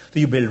Kashmir. So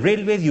you build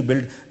railways,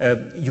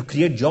 you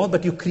create jobs,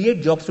 but you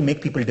create jobs to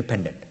make people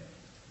dependent.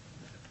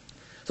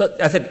 So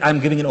as I said,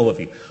 I'm giving an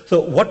overview. So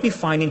what we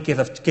find in case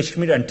of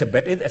Kashmir and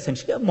Tibet is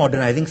essentially a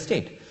modernizing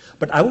state.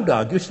 But I would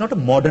argue it's not a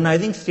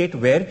modernizing state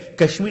where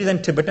Kashmiris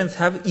and Tibetans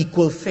have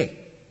equal say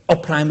or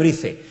primary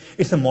say.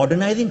 It's a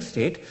modernizing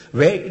state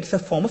where it's a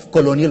form of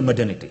colonial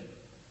modernity,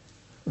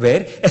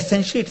 where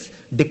essentially its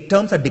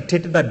terms are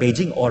dictated by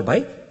Beijing or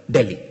by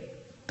Delhi,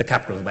 the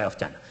capital of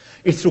China.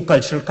 It's through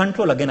cultural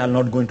control. Again, I'll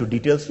not go into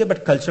details here,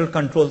 but cultural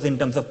controls in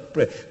terms of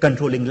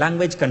controlling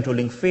language,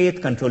 controlling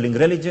faith, controlling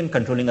religion,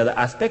 controlling other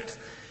aspects.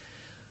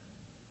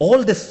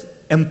 All this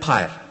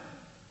empire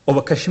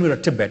over Kashmir or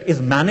Tibet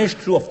is managed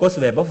through, of course,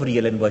 a web of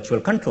real and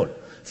virtual control.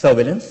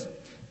 Surveillance,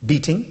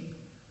 beating,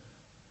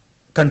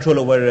 control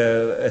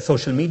over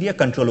social media,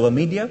 control over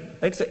media.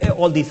 Right? So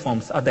all these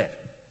forms are there.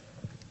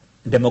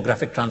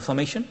 Demographic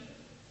transformation,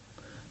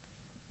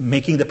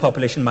 making the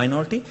population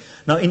minority.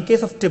 Now, in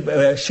case of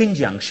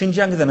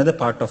Xinjiang is another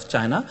part of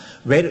China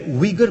where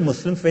Uyghur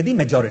Muslims were the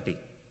majority.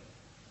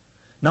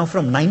 Now,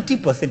 from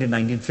 90% in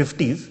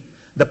 1950s,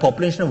 the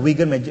population of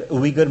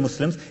Uyghur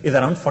Muslims is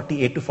around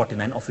 48 to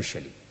 49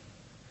 officially.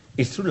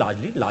 It's through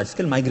largely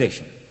large-scale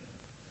migration.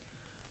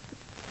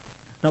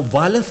 Now,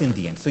 violence in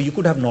the end. So you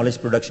could have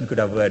knowledge production, you could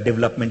have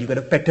development, you could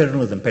have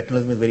paternalism.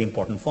 Paternalism is a very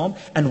important form.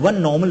 And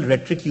one normal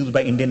rhetoric used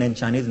by Indian and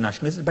Chinese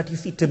nationalists, but you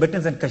see,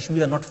 Tibetans and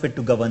Kashmiris are not fit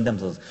to govern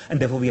themselves, and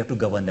therefore we have to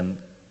govern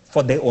them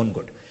for their own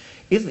good,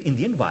 is in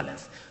the end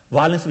violence.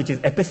 Violence which is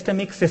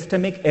epistemic,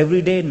 systemic,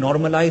 everyday,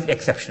 normalized,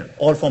 exceptional.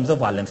 All forms of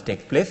violence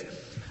take place.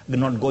 I will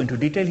not go into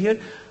detail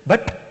here,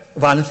 but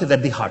violence is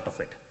at the heart of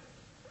it.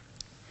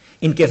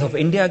 In case of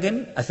India,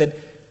 again, I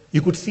said,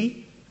 you could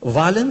see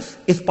violence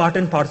is part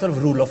and parcel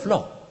of rule of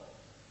law.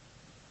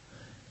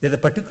 There's a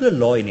particular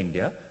law in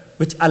India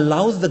which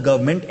allows the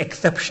government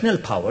exceptional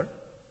power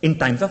in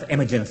times of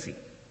emergency.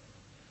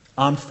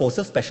 Armed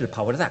Forces Special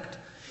Powers Act.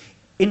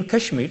 In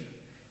Kashmir,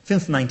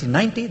 since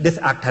 1990, this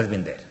act has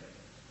been there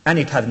and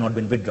it has not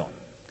been withdrawn.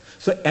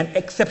 So an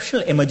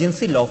exceptional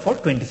emergency law for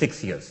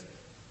 26 years.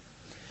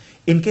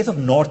 In case of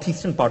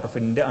northeastern part of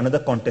India, another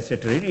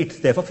contested territory, it's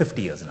there for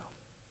 50 years now.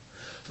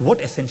 So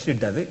what essentially it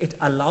does is, it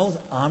allows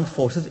armed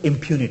forces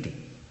impunity.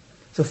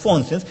 So for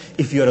instance,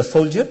 if you're a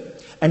soldier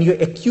and you're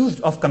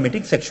accused of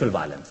committing sexual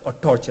violence or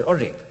torture or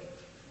rape.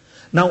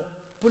 Now,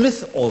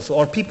 police also,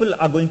 or people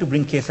are going to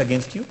bring case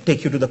against you,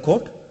 take you to the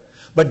court,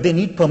 but they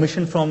need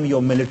permission from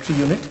your military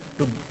unit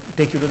to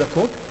take you to the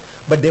court,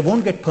 but they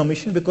won't get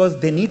permission because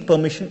they need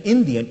permission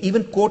in the end.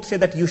 Even courts say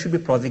that you should be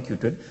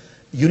prosecuted.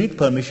 You need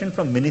permission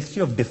from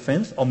Ministry of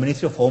Defense or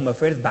Ministry of Home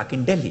Affairs back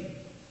in Delhi.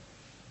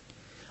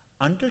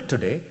 Until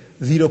today,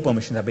 0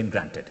 permissions have been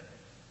granted.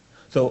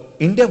 So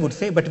India would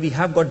say, but we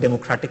have got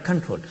democratic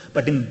control.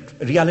 But in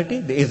reality,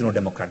 there is no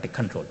democratic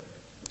control.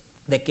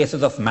 There are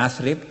cases of mass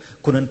rape.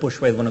 Kunan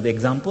Pushpa is one of the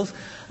examples.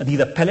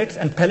 These are pellets,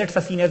 and pellets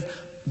are seen as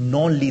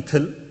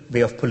non-lethal way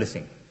of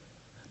policing.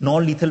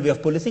 Non-lethal way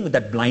of policing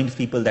that blinds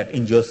people, that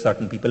injures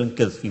certain people and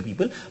kills few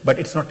people, but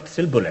it's not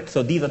still bullets.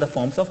 So these are the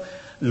forms of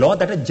law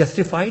that are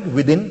justified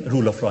within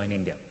rule of law in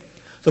India.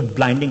 So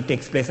blinding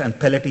takes place, and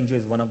pellet injury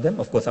is one of them,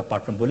 of course,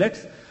 apart from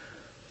bullets.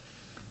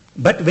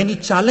 But when you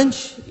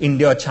challenge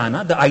India or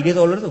China, the idea is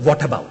always,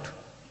 what about?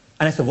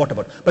 And I say, what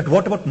about? But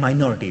what about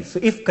minorities? So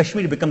if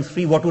Kashmir becomes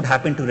free, what would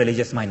happen to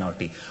religious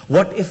minority?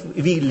 What if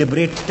we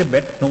liberate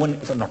Tibet?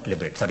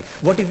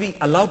 What if we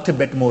allow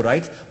Tibet more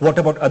rights? What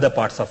about other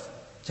parts of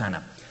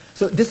China?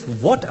 So this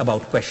what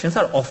about questions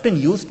are often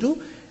used to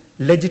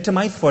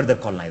legitimize further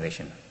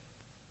colonization.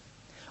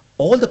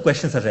 All the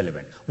questions are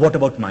relevant. What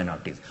about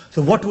minorities?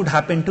 So what would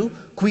happen to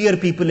queer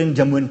people in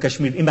Jammu and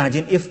Kashmir?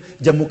 Imagine if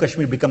Jammu and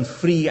Kashmir becomes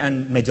free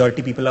and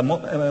majority people are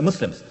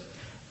Muslims.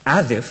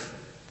 As if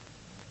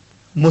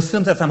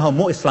Muslims are somehow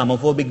more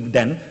Islamophobic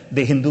than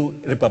the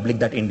Hindu republic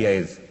that India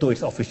is, though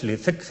it's officially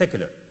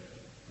secular.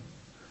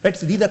 Right?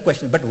 So these are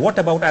questions. But what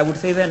about, I would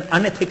say, is an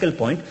unethical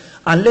point,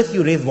 unless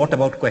you raise what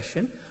about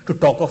question to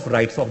talk of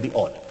rights of the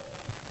all.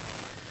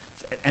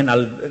 And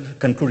I'll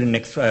conclude in the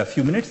next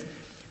few minutes.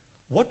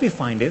 What we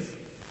find is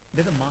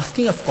there's a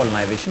masking of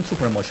colonization through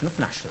promotion of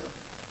nationalism.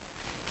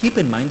 Keep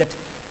in mind that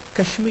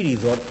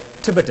Kashmiris or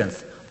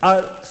Tibetans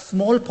are a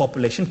small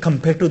population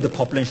compared to the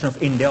population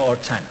of India or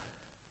China.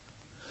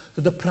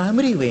 So the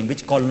primary way in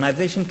which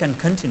colonization can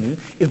continue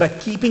is by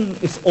keeping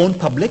its own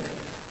public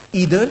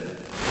either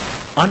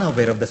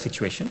unaware of the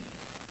situation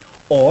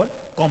or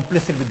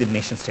complicit with the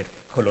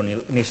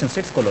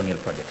nation-state's colonial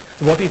project.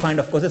 So what we find,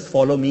 of course, is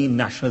follow me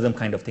nationalism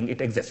kind of thing.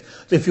 It exists.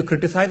 So if you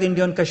criticize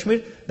India and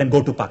Kashmir, then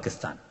go to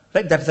Pakistan.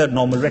 Right? That's a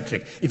normal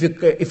rhetoric.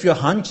 If you're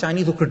Han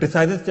Chinese who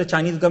criticizes the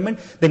Chinese government,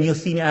 then you're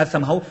seen as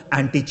somehow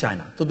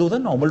anti-China. So those are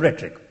normal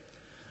rhetoric.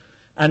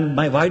 And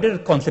my wider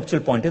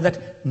conceptual point is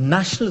that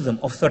nationalism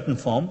of certain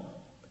form,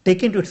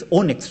 taken to its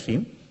own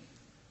extreme,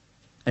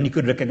 and you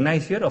could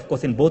recognize here, of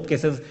course, in both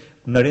cases,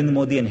 Narendra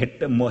Modi and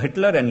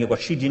Hitler, and you've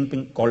got Xi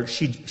Jinping, called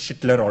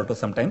Hitler also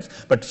sometimes,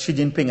 but Xi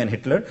Jinping and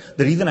Hitler.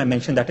 The reason I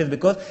mention that is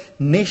because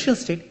nation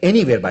state,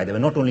 anywhere by the way,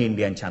 not only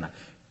India and China,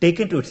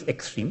 taken to its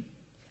extreme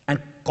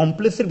and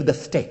complicit with the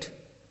state,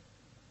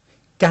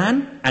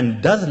 can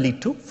and does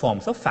lead to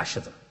forms of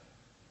fascism.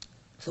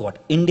 So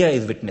what India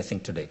is witnessing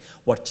today,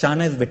 what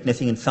China is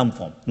witnessing in some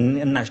form,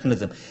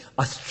 nationalism,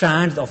 are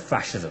strands of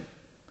fascism.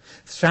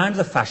 Strands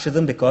of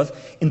fascism because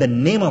in the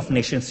name of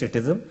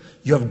nation-statism,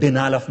 you have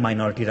denial of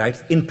minority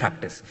rights in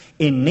practice.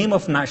 In name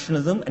of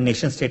nationalism and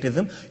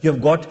nation-statism, you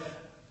have got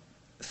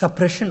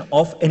suppression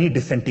of any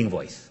dissenting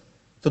voice.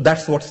 So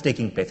that's what's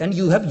taking place. And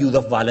you have use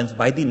of violence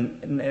by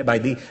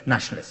the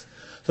nationalists.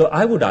 So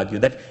I would argue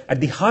that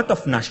at the heart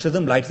of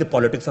nationalism lies the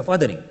politics of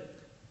othering.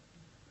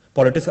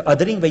 Politics of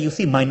othering where you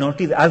see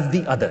minorities as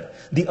the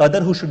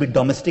other who should be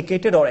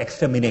domesticated or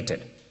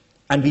exterminated.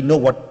 And we know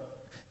what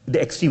the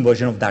extreme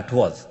version of that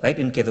was, right,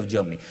 in case of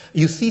Germany.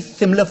 You see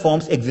similar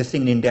forms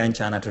existing in India and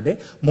China today,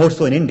 more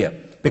so in India,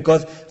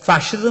 because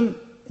fascism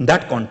in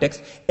that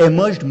context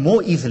emerged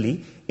more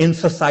easily in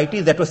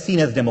societies that were seen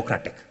as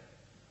democratic.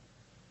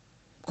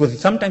 Because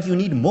sometimes you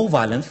need more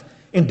violence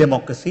in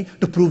democracy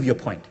to prove your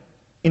point.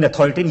 In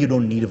authoritarian, you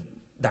don't need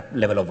that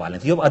level of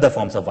violence. You have other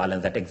forms of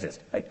violence that exist,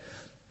 right?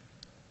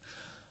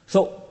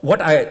 So what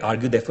I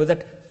argue, therefore, is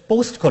that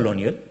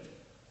post-colonial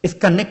is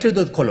connected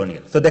with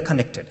colonial. So they're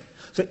connected.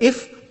 So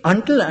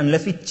until and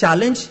unless we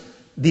challenge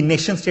the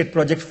nation-state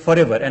project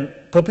forever and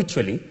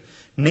perpetually,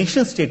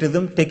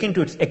 nation-statism taken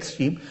to its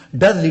extreme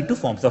does lead to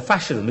forms of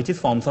fascism, which is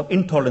forms of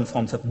intolerance,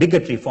 forms of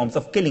bigotry, forms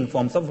of killing,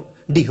 forms of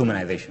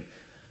dehumanization.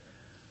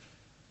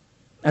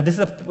 And this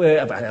is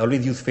I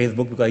always use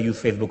Facebook because I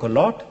use Facebook a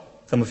lot.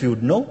 Some of you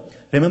would know.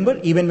 Remember,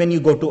 even when you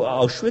go to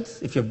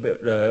Auschwitz, if you've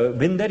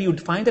been there,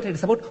 you'd find that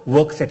it's about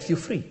work sets you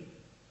free.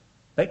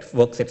 Right?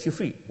 Work sets you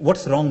free.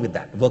 What's wrong with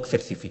that? Work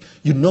sets you free.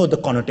 You know the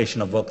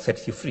connotation of work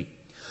sets you free.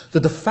 So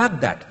the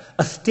fact that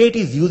a state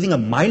is using a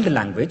mild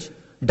language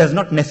does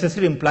not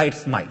necessarily imply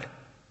it's mild.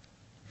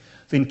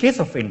 So in case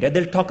of India,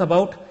 they'll talk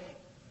about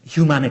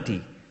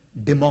humanity,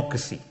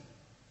 democracy,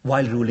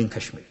 while ruling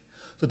Kashmir.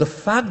 So the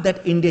fact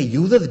that India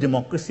uses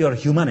democracy or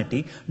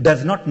humanity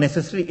does not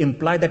necessarily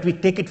imply that we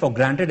take it for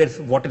granted as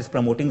what it's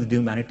promoting is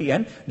humanity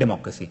and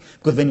democracy.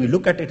 Because when we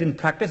look at it in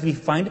practice, we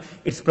find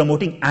it's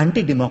promoting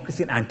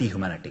anti-democracy and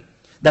anti-humanity.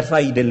 That's why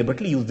I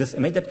deliberately use this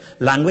image that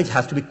language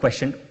has to be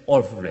questioned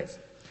always.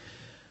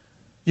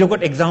 You've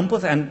got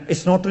examples, and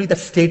it's not only that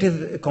state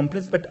is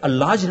complicit, but a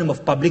large number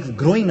of public,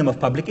 growing number of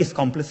public is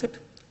complicit.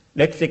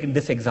 Let's take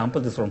this example,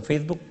 this is from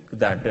Facebook,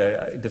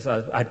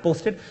 that I had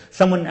posted.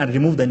 Someone, and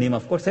remove the name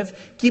of course, says,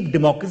 keep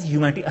democracy,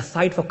 humanity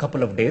aside for a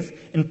couple of days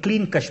and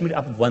clean Kashmir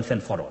up once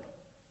and for all.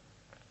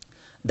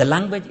 The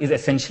language is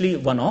essentially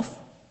one of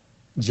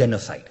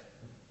genocide.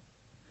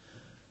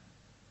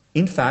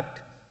 In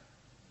fact,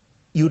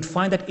 you'd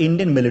find that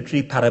Indian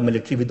military,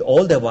 paramilitary, with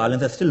all their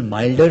violence, are still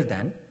milder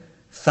than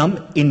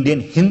some Indian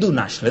Hindu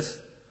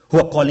nationalists who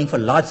are calling for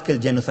large-scale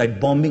genocide,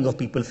 bombing of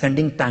people,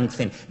 sending tanks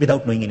in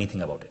without knowing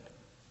anything about it.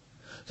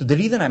 So the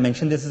reason I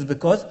mention this is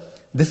because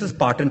this is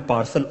part and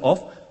parcel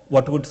of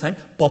what would sign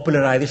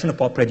popularization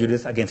of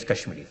prejudice against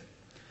Kashmiris.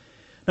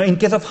 Now, in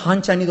case of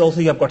Han Chinese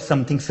also, you have got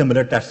something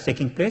similar that's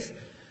taking place.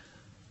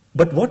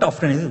 But what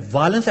often is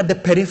violence at the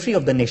periphery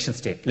of the nation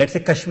state. Let's say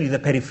Kashmir is the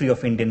periphery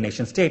of Indian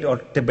nation state, or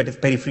Tibet is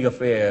periphery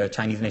of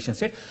Chinese nation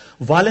state.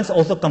 Violence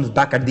also comes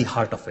back at the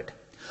heart of it.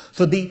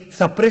 So the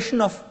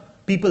suppression of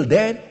people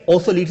there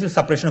also leads to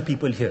suppression of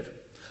people here.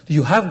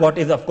 You have what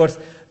is, of course,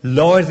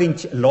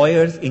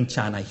 lawyers in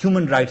China,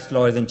 human rights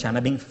lawyers in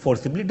China being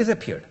forcibly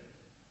disappeared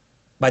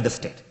by the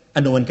state,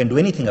 and no one can do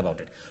anything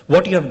about it.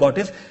 What you have got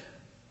is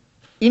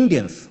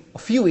Indians, a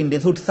few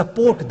Indians who would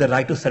support the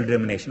right to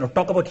self-determination or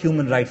talk about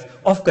human rights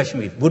of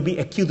Kashmir would be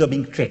accused of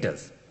being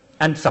traitors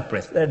and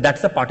suppressed.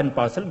 That's the part and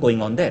parcel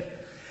going on there.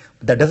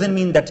 That doesn't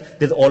mean that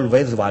there's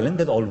always violence,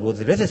 there's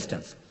always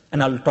resistance.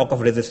 And I'll talk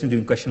of resistance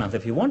during question answer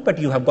if you want, but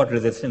you have got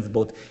resistance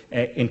both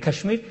in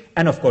Kashmir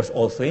and of course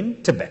also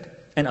in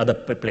Tibet and other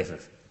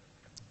places.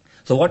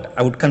 So what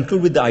I would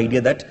conclude with the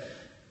idea that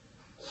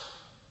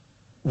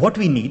what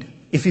we need,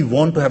 if we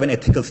want to have an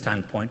ethical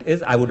standpoint,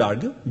 is, I would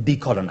argue,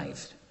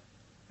 decolonization.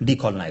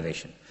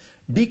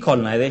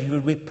 Decolonization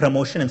would be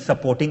promotion and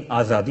supporting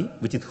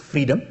azadi, which is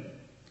freedom.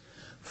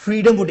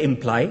 Freedom would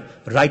imply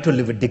right to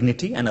live with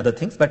dignity and other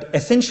things, but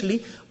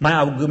essentially my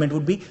argument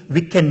would be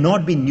we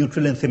cannot be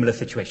neutral in similar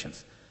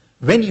situations.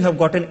 When you have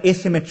got an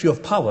asymmetry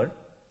of power,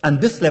 and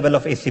this level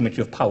of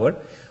asymmetry of power,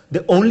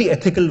 the only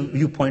ethical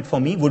viewpoint for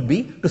me would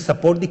be to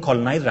support the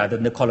colonized rather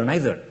than the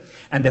colonizer.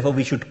 And therefore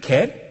we should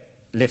care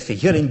let's say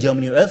here in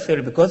Germany or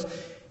elsewhere, because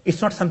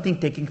it's not something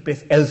taking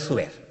place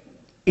elsewhere.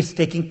 It's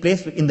taking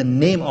place in the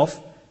name of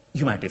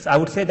humanities. I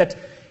would say that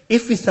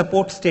if we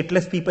support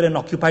stateless people and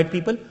occupied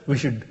people, we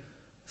should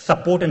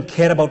support and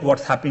care about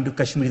what's happening to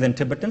Kashmiris and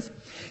Tibetans.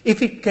 If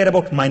we care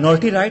about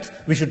minority rights,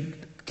 we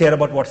should care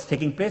about what's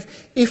taking place.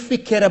 If we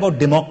care about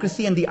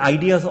democracy and the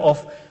ideas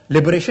of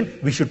liberation,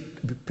 we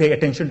should pay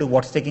attention to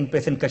what's taking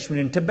place in Kashmir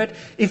and Tibet.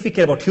 If we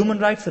care about human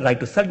rights, right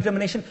to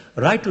self-determination,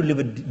 right to live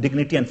with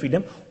dignity and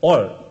freedom,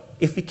 or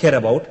if we care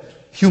about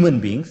human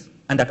beings,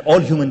 and that all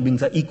human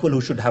beings are equal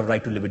who should have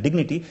right to live with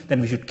dignity, then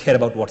we should care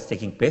about what's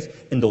taking place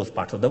in those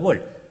parts of the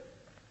world.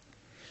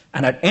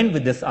 And I'd end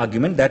with this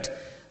argument that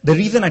the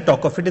reason I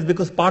talk of it is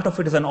because part of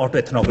it is an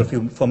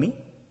autoethnography for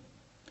me.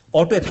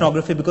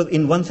 Autoethnography because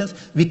in one sense,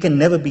 we can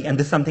never be, and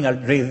this is something I'll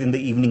raise in the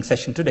evening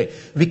session today,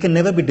 we can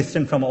never be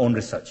distant from our own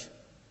research.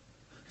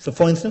 So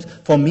for instance,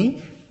 for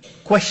me,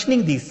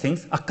 questioning these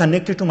things are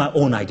connected to my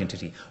own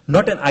identity,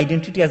 not an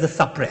identity as a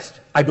suppressed.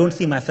 I don't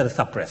see myself as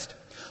suppressed.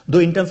 Though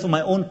in terms of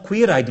my own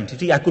queer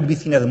identity, I could be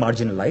seen as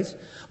marginalized,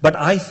 but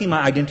I see my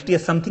identity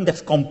as something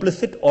that's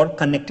complicit or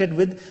connected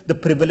with the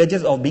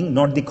privileges of being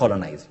not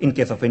decolonized, in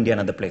case of India and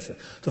other places.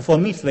 So for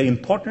me, it's very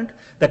important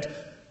that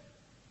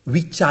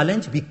we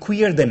challenge, we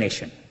queer the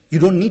nation. You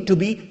don't need to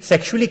be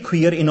sexually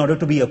queer in order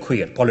to be a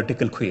queer,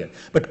 political queer,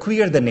 but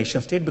queer the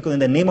nation state, because in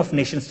the name of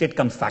nation state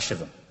comes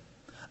fascism.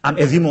 I'm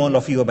assuming all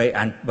of you are,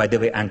 by the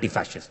way,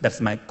 anti-fascist.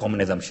 That's my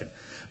common assumption.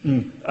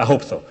 I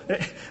hope so.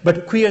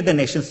 But queer the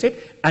nation state,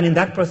 and in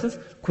that process,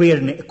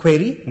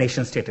 query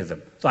nation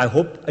statism. So I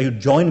hope you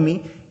join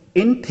me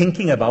in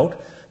thinking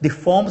about the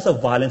forms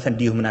of violence and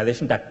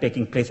dehumanization that are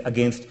taking place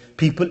against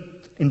people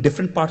in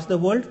different parts of the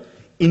world,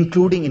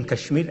 including in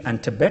Kashmir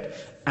and Tibet,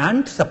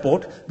 and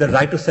support the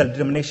right to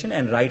self-determination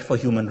and right for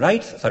human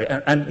rights,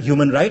 and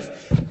human rights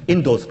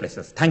in those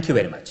places. Thank you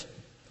very much.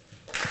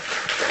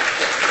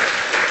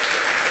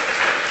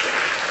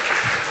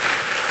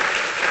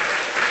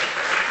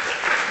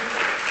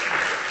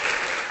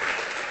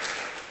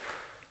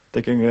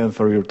 Thank you again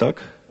for your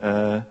talk.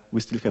 We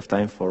still have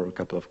time for a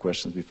couple of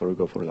questions before we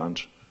go for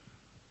lunch.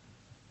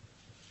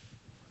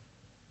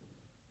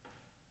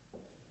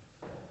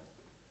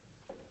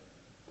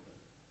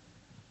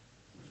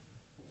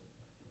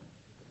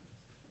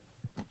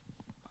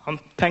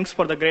 Thanks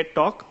for the great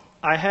talk.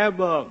 I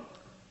have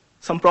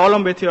some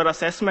problem with your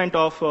assessment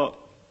of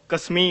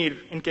Kashmir,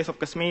 in case of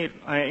Kashmir,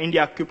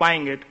 India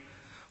occupying it.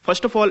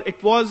 First of all,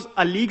 it was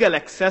a legal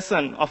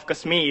accession of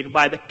Kashmir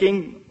by the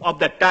king of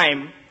that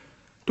time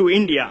to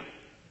India.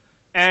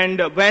 And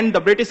when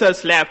the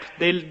Britishers left,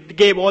 they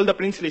gave all the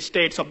princely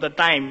states of the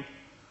time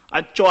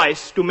a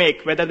choice to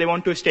make whether they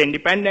want to stay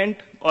independent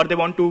or they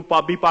want to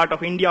be part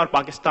of India or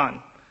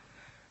Pakistan.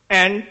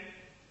 And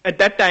at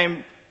that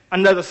time,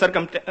 under the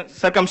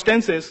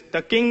circumstances,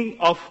 the king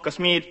of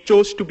Kashmir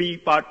chose to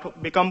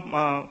become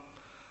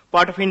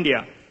part of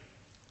India.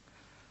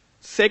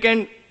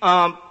 Second,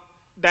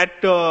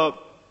 that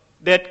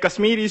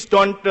Kashmiris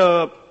don't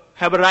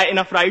have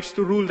enough rights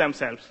to rule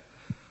themselves.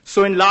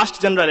 So in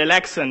last general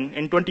election,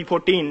 in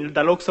 2014,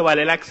 the Lok Sabha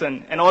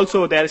election, and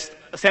also there's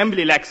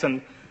assembly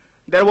election,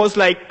 there was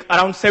like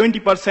around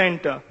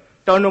 70%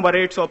 turnover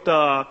rates of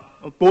the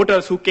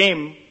voters who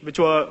came, which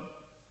were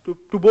to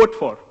vote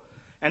for.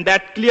 And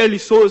that clearly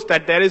shows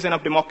that there is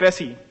enough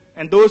democracy,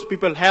 and those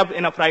people have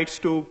enough rights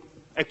to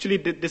actually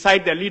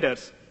decide their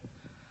leaders.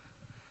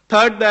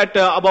 Third, that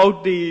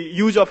about the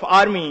use of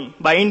army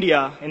by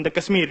India in the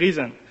Kashmir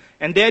region.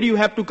 And there you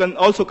have to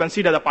also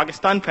consider the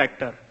Pakistan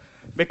factor,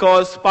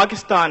 because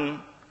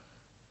Pakistan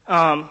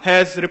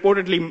has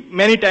reportedly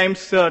many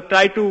times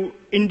tried to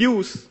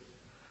induce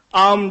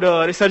armed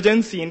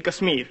resurgency in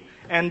Kashmir.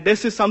 And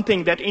this is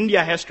something that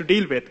India has to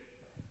deal with.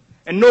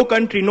 And no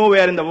country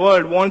nowhere in the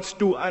world wants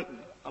to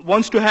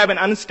have an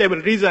unstable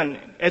region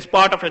as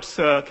part of its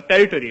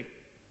territory.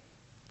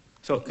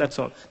 So that's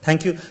all.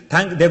 Thank you.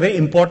 They're very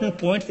important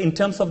points in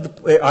terms of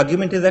the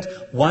argument is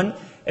that, one,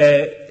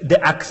 the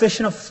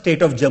accession of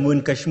state of Jammu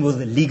and Kashmir was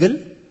legal.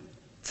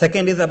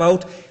 Second is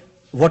about,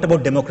 what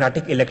about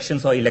democratic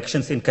elections or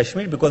elections in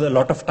Kashmir? Because a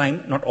lot of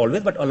time, not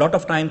always, but a lot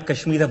of time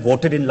Kashmiris have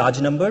voted in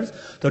large numbers.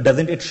 So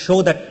doesn't it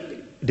show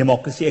that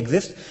democracy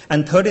exists?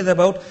 And third is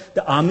about,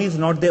 the army is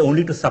not there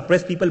only to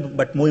suppress people,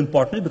 but more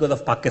importantly because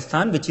of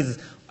Pakistan, which has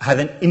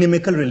an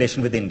inimical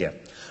relation with India.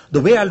 The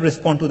way I'll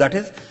respond to that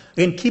is,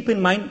 again, keep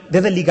in mind,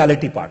 there's a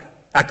legality part,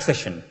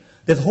 accession.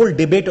 There's a whole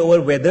debate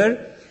over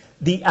whether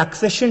the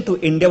accession to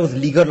India was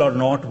legal or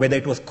not, whether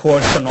it was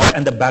coerced or not,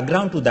 and the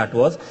background to that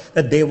was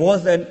that there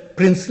was a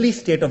princely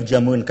state of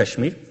Jammu and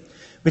Kashmir,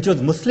 which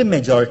was Muslim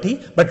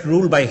majority, but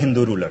ruled by a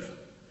Hindu ruler.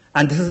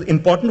 And this is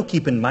important to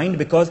keep in mind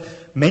because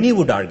many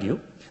would argue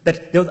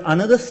that there was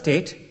another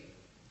state,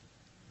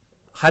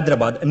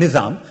 Hyderabad,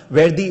 Nizam,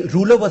 where the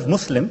ruler was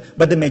Muslim,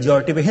 but the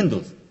majority were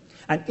Hindus.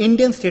 And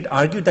Indian state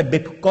argued that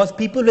because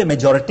people were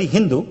majority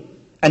Hindu,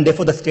 and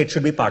therefore the state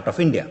should be part of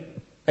India.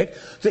 Right?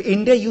 So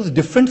India used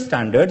different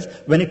standards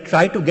when it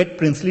tried to get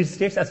princely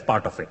states as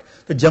part of it.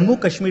 So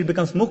Jammu Kashmir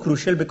becomes more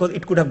crucial because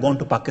it could have gone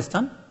to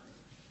Pakistan,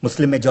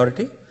 Muslim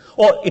majority,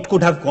 Or it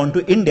could have gone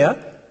to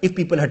India if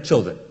people had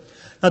chosen.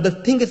 Now the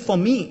thing is, for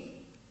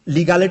me,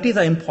 legalities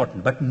are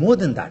important, but more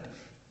than that,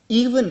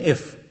 even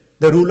if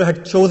the ruler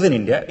had chosen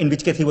India, in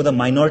which case he was a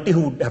minority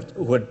who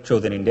had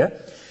chosen India,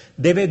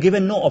 they were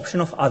given no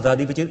option of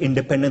azadi, which is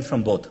independence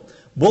from both.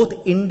 Both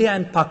India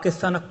and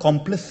Pakistan are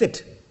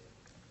complicit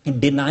in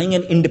denying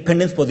an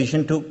independence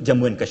position to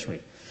Jammu and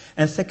Kashmir.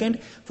 And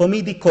second, for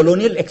me, the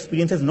colonial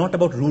experience is not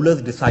about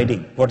rulers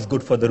deciding what's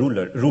good for the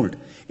ruled.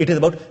 It is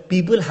about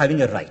people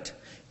having a right.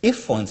 If,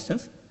 for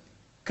instance,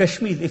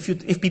 Kashmir,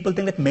 if people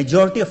think that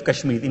majority of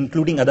Kashmir,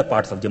 including other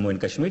parts of Jammu and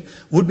Kashmir,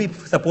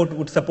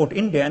 would support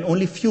India, and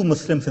only few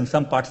Muslims in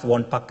some parts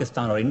want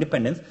Pakistan or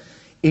independence,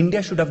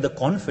 India should have the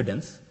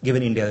confidence,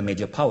 given India a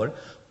major power,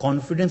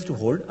 confidence to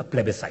hold a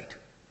plebiscite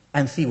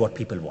and see what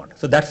people want.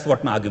 So that's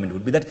what my argument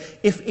would be, that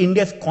if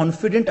India is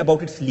confident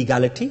about its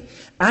legality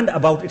and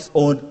about its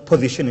own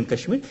position in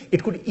Kashmir,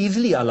 it could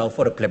easily allow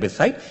for a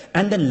plebiscite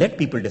and then let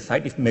people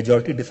decide. If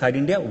majority decide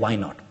India, why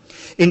not?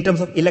 In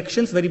terms of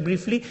elections, very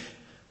briefly,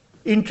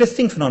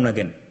 interesting phenomenon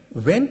again.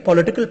 When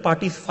political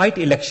parties fight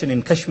election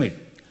in Kashmir,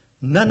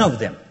 none of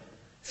them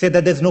say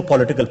that there's no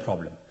political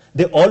problem.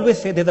 They always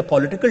say there's a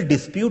political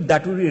dispute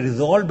that will be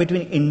resolved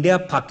between India,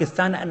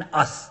 Pakistan and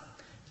us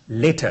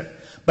later.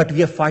 But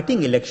we are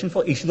fighting election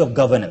for issues of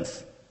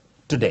governance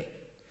today.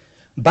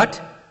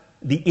 But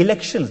the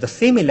elections, the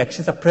same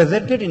elections, are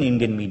presented in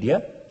Indian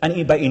media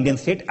and by Indian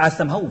state as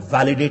somehow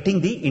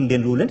validating the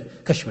Indian rule in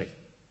Kashmir.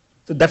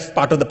 So that's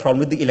part of the problem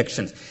with the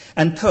elections.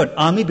 And third,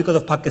 army because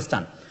of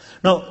Pakistan.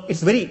 Now,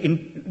 it's very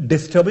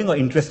disturbing or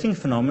interesting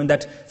phenomenon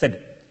that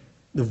said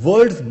the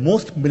world's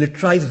most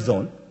militarized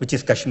zone, which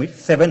is Kashmir,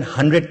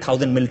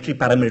 700,000 military,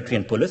 paramilitary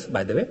and police,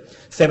 by the way,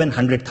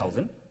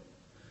 700,000.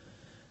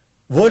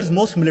 World's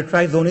most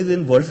militarized zone is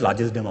in world's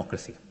largest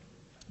democracy.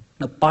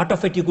 Now, part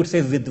of it you could say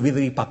is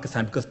with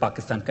Pakistan, because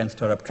Pakistan can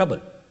stir up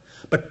trouble.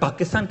 But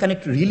Pakistan, can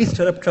it really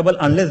stir up trouble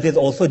unless there's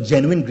also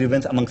genuine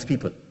grievance amongst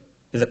people,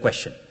 is a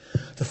question.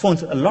 So for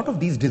instance, a lot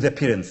of these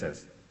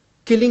disappearances,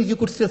 killings, you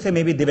could still say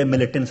maybe they were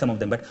militant, some of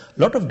them, but a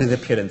lot of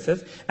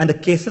disappearances and the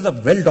cases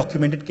of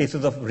well-documented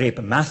cases of rape,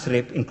 mass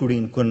rape,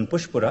 including in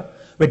Pushpura,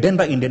 were done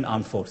by Indian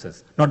armed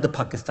forces, not the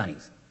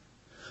Pakistanis.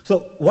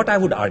 So what I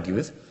would argue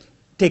is,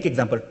 take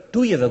example,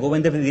 2 years ago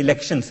when there were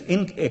elections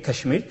in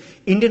Kashmir,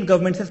 Indian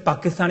government says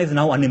Pakistan is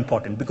now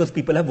unimportant because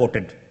people have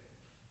voted,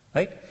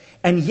 right?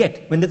 And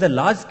yet, when there's a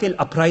large-scale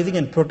uprising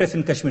and protest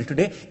in Kashmir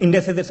today,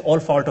 India says it's all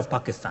fault of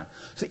Pakistan.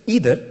 So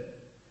either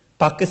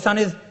Pakistan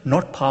is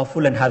not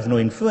powerful and has no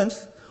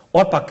influence,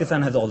 or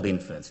Pakistan has all the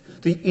influence.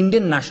 So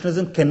Indian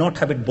nationalism cannot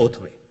have it both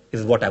ways,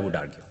 is what I would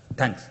argue.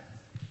 Thanks.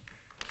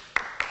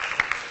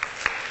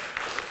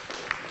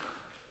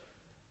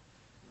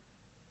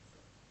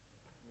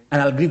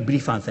 And I'll give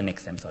brief answer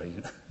next time, sorry.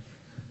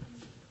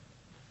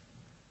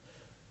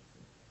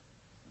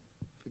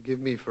 Forgive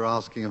me for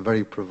asking a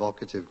very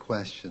provocative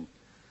question.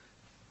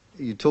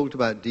 You talked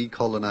about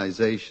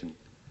decolonization.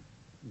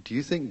 Do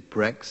you think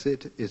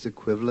Brexit is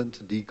equivalent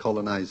to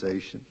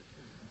decolonization?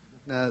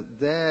 Now,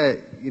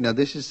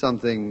 this is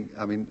something,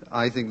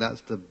 I think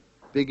that's the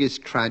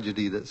biggest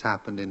tragedy that's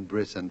happened in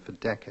Britain for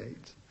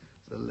decades.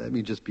 So let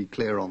me just be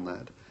clear on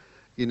that.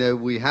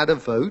 We had a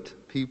vote,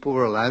 people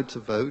were allowed to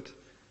vote,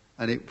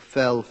 and it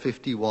fell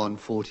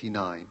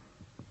 51-49.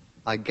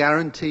 I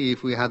guarantee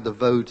if we had the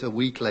vote a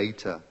week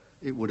later,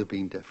 it would have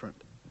been different.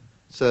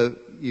 So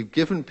you've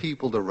given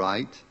people the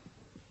right,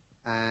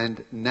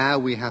 and now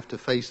we have to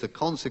face the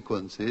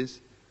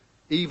consequences,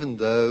 even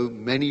though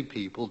many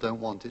people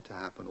don't want it to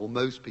happen, or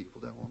most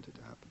people don't want it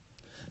to happen.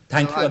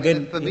 Thank you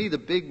again. For me, the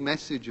big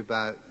message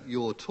about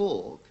your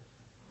talk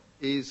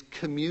is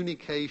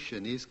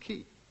communication is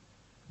key.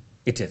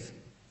 It is.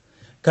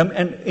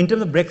 And in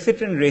terms of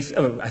Brexit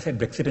and I said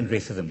Brexit and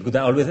racism, because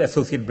I always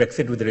associate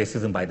Brexit with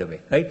racism, by the way,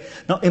 right?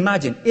 Now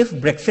imagine if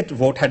Brexit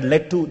vote had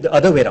led to the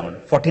other way around,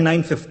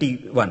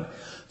 49-51.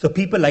 So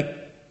people like,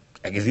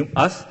 I guess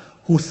us,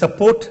 who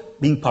support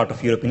being part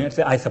of European Union,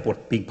 say I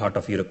support being part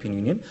of European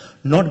Union,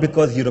 not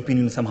because European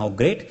Union is somehow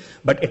great,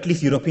 but at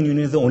least European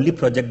Union is the only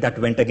project that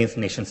went against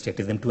nation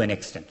statism to an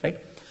extent,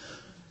 right?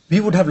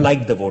 We would have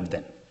liked the vote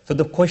then. So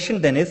the question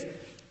then is,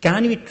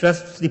 can we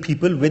trust the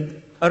people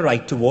with a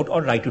right to vote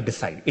or right to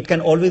decide? It can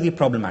always be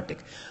problematic.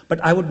 But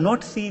I would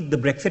not see the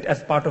Brexit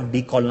as part of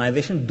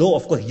decolonization, though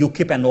of course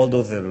UKIP and all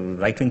those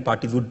right-wing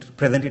parties would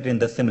present it in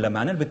the similar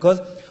manner,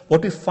 because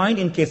what we find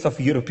in case of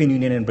European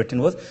Union and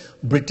Britain was,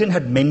 Britain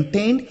had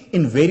maintained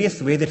in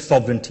various ways its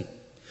sovereignty.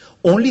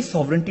 Only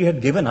sovereignty it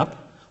had given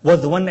up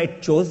was the one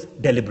it chose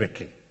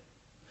deliberately.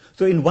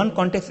 So in one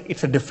context,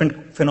 it's a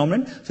different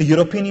phenomenon. So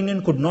European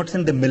Union could not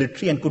send the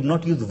military and could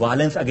not use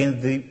violence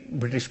against the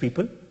British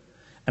people.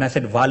 And I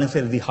said violence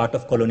is the heart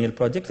of colonial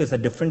projects. It's a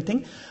different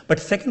thing. But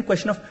second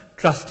question of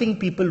trusting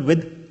people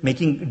with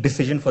making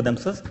decision for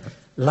themselves,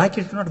 like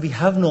it or not, we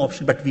have no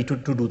option but to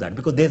do that,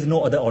 because there's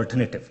no other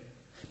alternative.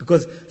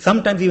 Because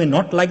sometimes we may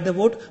not like the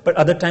vote, but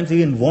other times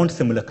we even want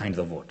similar kinds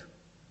of vote.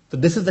 So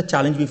this is the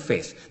challenge we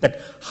face, that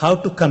how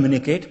to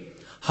communicate,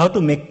 how to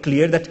make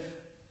clear that,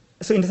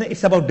 so in a sense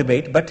it's about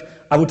debate, but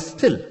I would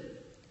still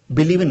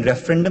believe in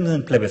referendums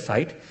and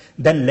plebiscite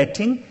than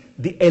letting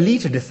the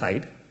elite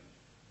decide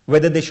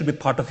whether they should be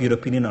part of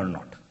European Union or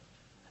not.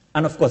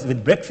 And of course,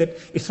 with Brexit,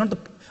 it's not the...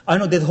 I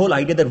know there's a whole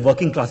idea that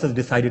working classes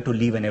decided to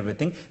leave and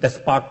everything. That's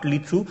partly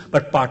true,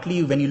 but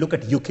partly when you look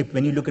at UKIP,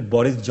 when you look at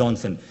Boris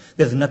Johnson,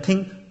 there's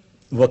nothing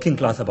working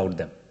class about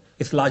them.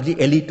 It's largely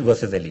elite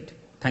versus elite.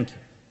 Thank you.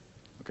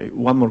 Okay,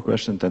 one more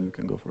question, then we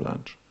can go for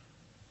lunch.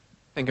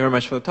 Thank you very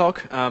much for the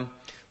talk.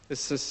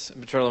 This is a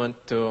bit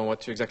relevant to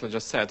what you exactly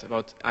just said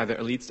about either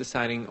elites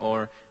deciding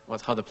or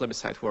how the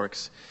plebiscite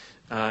works.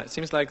 It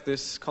seems like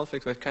this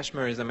conflict with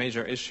Kashmir is a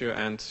major issue,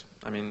 and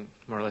I mean,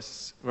 more or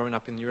less growing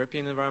up in the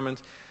European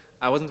environment,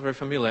 I wasn't very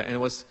familiar, and it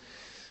was,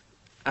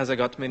 as I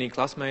got many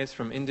classmates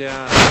from India,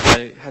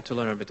 I had to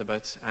learn a bit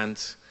about it,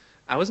 and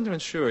I wasn't even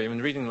sure,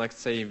 even reading, like,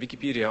 say,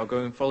 Wikipedia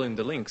or following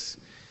the links,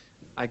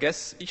 I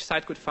guess each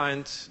side could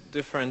find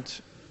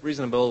different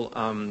reasonable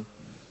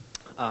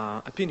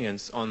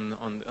opinions on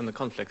the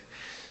conflict.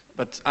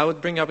 But I would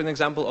bring up an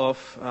example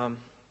of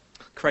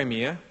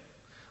Crimea,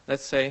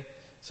 let's say.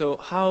 So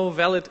how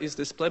valid is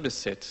this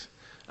plebiscite?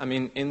 I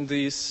mean, in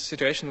this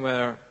situation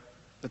where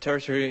the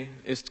territory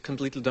is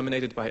completely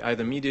dominated by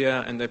either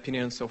media and the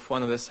opinions of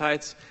one of the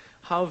sides,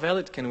 how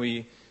valid can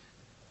we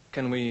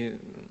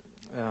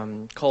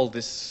call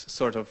this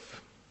sort of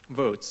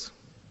votes?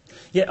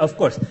 Yeah, of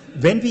course.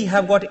 When we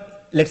have got,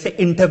 let's say,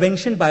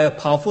 intervention by a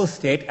powerful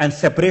state and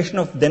separation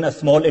of then a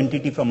small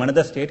entity from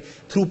another state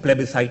through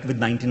plebiscite with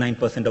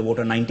 99% of vote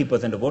or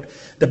 90% of vote,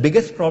 the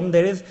biggest problem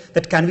there is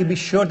that can we be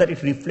sure that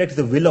it reflects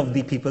the will of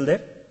the people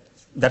there?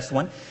 That's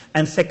one.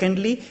 And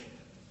secondly,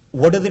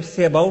 what does it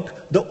say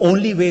about the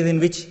only ways in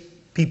which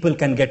people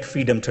can get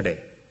freedom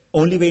today?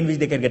 Only way in which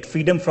they can get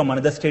freedom from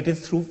another state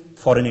is through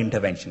foreign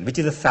intervention, which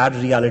is a sad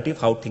reality of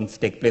how things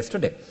take place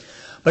today.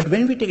 But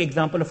when we take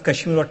example of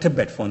Kashmir or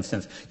Tibet, for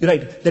instance, you're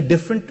right, the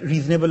different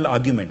reasonable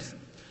arguments.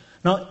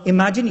 Now,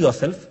 imagine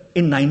yourself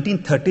in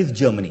 1930s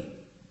Germany.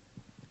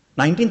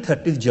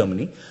 1930s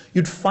Germany,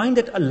 you'd find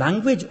that a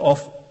language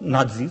of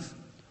Nazis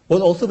was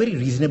also a very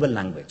reasonable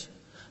language.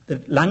 The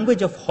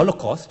language of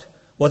Holocaust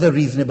was a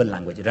reasonable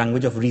language, a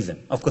language of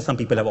reason. Of course, some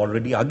people have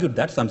already argued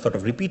that, so I'm sort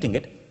of repeating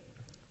it.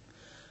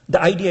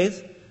 The idea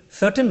is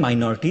certain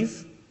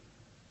minorities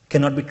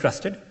cannot be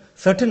trusted.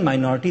 Certain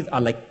minorities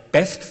are like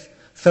pests.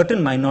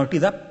 Certain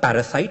minorities are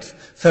parasites.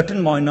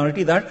 Certain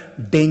minorities are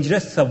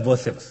dangerous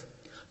subversives.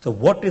 So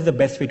what is the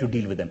best way to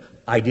deal with them?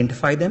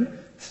 Identify them,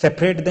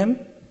 separate them,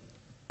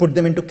 put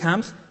them into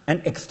camps,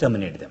 and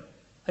exterminate them.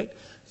 Right?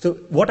 So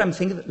what I'm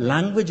saying is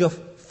language of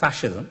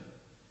fascism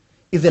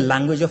is a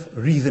language of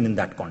reason in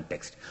that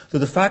context. So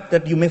the fact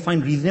that you may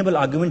find reasonable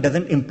argument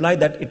doesn't imply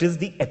that it is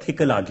the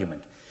ethical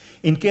argument.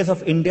 In case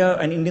of India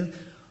and Indians,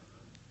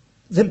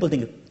 simple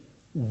thing is,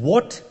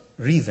 what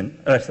reason,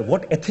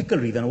 what ethical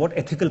reason, what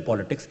ethical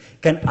politics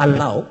can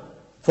allow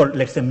for,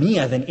 let's say, me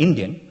as an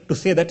Indian to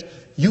say that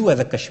you as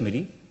a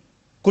Kashmiri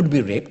could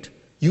be raped,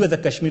 you as a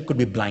Kashmiri could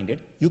be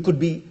blinded, you could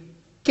be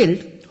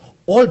killed,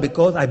 all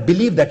because I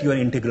believe that you are an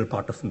integral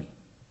part of me.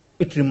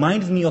 It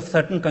reminds me of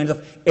certain kinds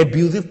of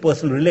abusive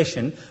personal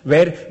relation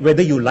where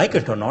whether you like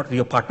it or not,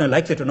 your partner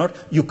likes it or not,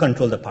 you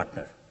control the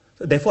partner.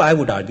 So therefore, I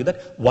would argue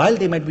that while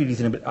they might be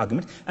reasonable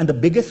arguments, and the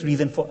biggest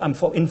reason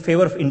in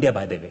favor of India,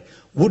 by the way,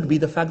 would be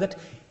the fact that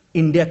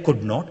India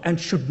could not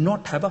and should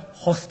not have a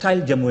hostile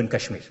Jammu and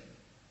Kashmir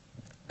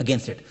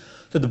against it.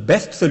 So the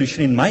best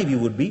solution in my view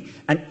would be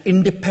an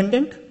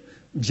independent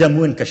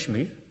Jammu and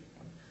Kashmir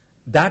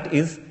that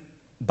is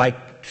by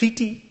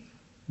treaty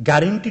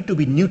guaranteed to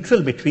be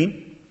neutral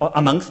between or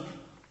amongst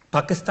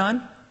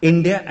Pakistan,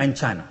 India and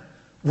China.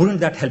 Wouldn't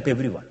that help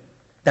everyone?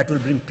 That will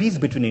bring peace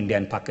between India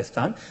and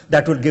Pakistan.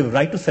 That would give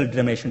right to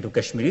self-determination to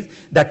Kashmiris.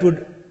 That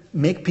would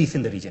make peace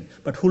in the region.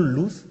 But who will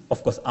lose?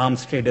 Of course,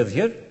 arms traders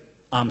here,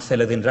 arms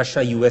sellers in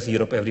Russia, US,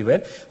 Europe,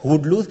 everywhere. Who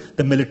would lose?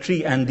 The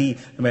military and the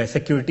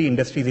security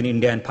industries in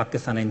India and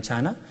Pakistan and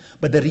China.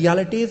 But the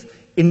reality is,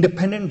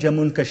 independent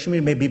Jammu and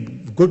Kashmir may be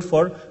good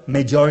for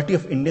majority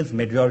of Indians,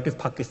 majority of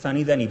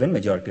Pakistanis, and even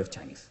majority of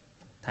Chinese.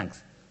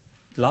 Thanks.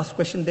 Last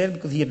question there,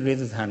 because he had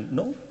raised his hand.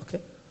 No?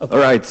 Okay. Okay.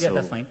 All right. Yeah, so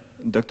that's fine.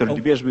 Dr.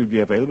 Dibyesh will be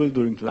available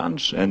during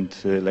lunch and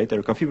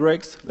later coffee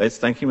breaks. Let's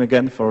thank him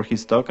again for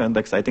his talk and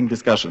exciting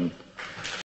discussion.